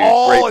 he's just huge.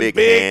 tall Great and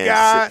big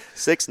guy.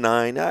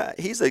 6'9".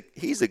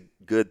 He's a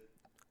good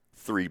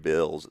 $3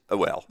 bills.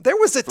 Well, there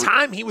was a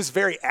time he was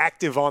very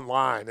active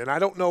online, and I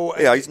don't know.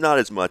 Yeah, he's not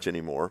as much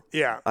anymore.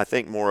 Yeah, I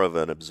think more of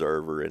an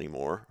observer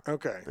anymore.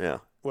 Okay. Yeah.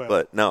 Well,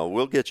 but no,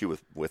 we'll get you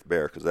with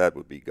Bear because that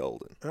would be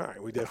golden. All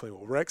right, we definitely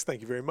will. Rex, thank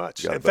you very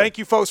much, and thank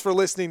you, folks, for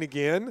listening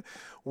again.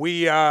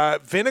 We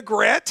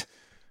Vinaigrette.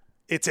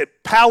 It's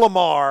at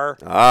Palomar.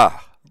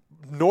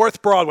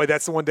 North Broadway,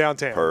 that's the one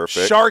downtown.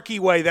 Perfect. Sharkey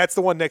Way, that's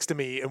the one next to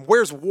me. And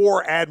where's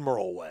War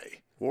Admiral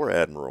Way? War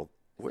Admiral.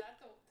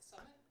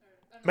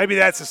 Maybe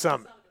that's the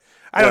Summit.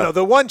 I don't know.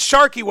 The one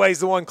Sharkey Way is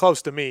the one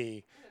close to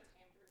me.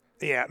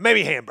 Yeah,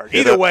 maybe Hamburg.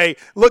 Either way,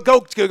 look, go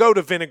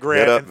to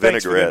Vinaigrette, and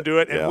thanks for them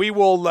doing it. And we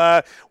will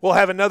we'll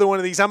have another one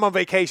of these. I'm on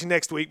vacation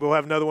next week. We'll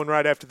have another one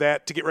right after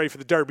that to get ready for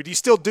the Derby. Do you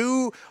still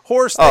do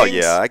horse things? Oh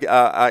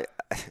yeah,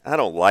 I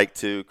don't like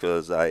to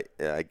because I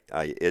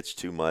itch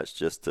too much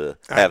just to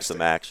have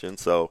some action.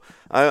 So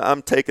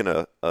I'm taking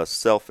a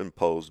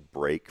self-imposed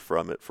break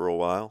from it for a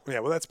while. Yeah,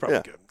 well that's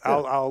probably good. Yeah.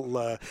 I'll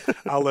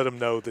let them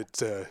know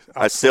that.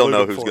 I still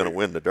know who's going to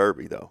win the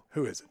Derby though.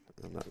 Who is it?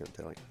 I'm not going to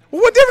tell you.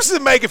 Well, what difference does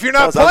it make if you're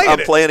not playing? I'm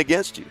playing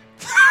against you.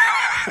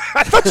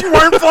 I thought you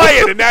weren't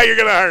playing, and now you're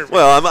going to hurt me.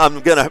 Well,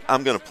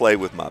 I'm gonna play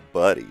with my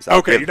buddies.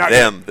 I'll give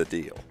them the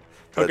deal.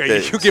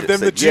 Okay, you give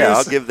them the juice? Yeah,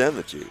 I'll give them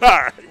the juice. All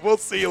right, we'll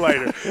see you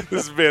later.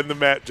 This has been the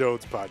Matt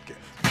Jones Podcast.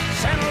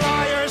 Send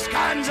lawyers,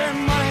 guns,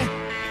 and money.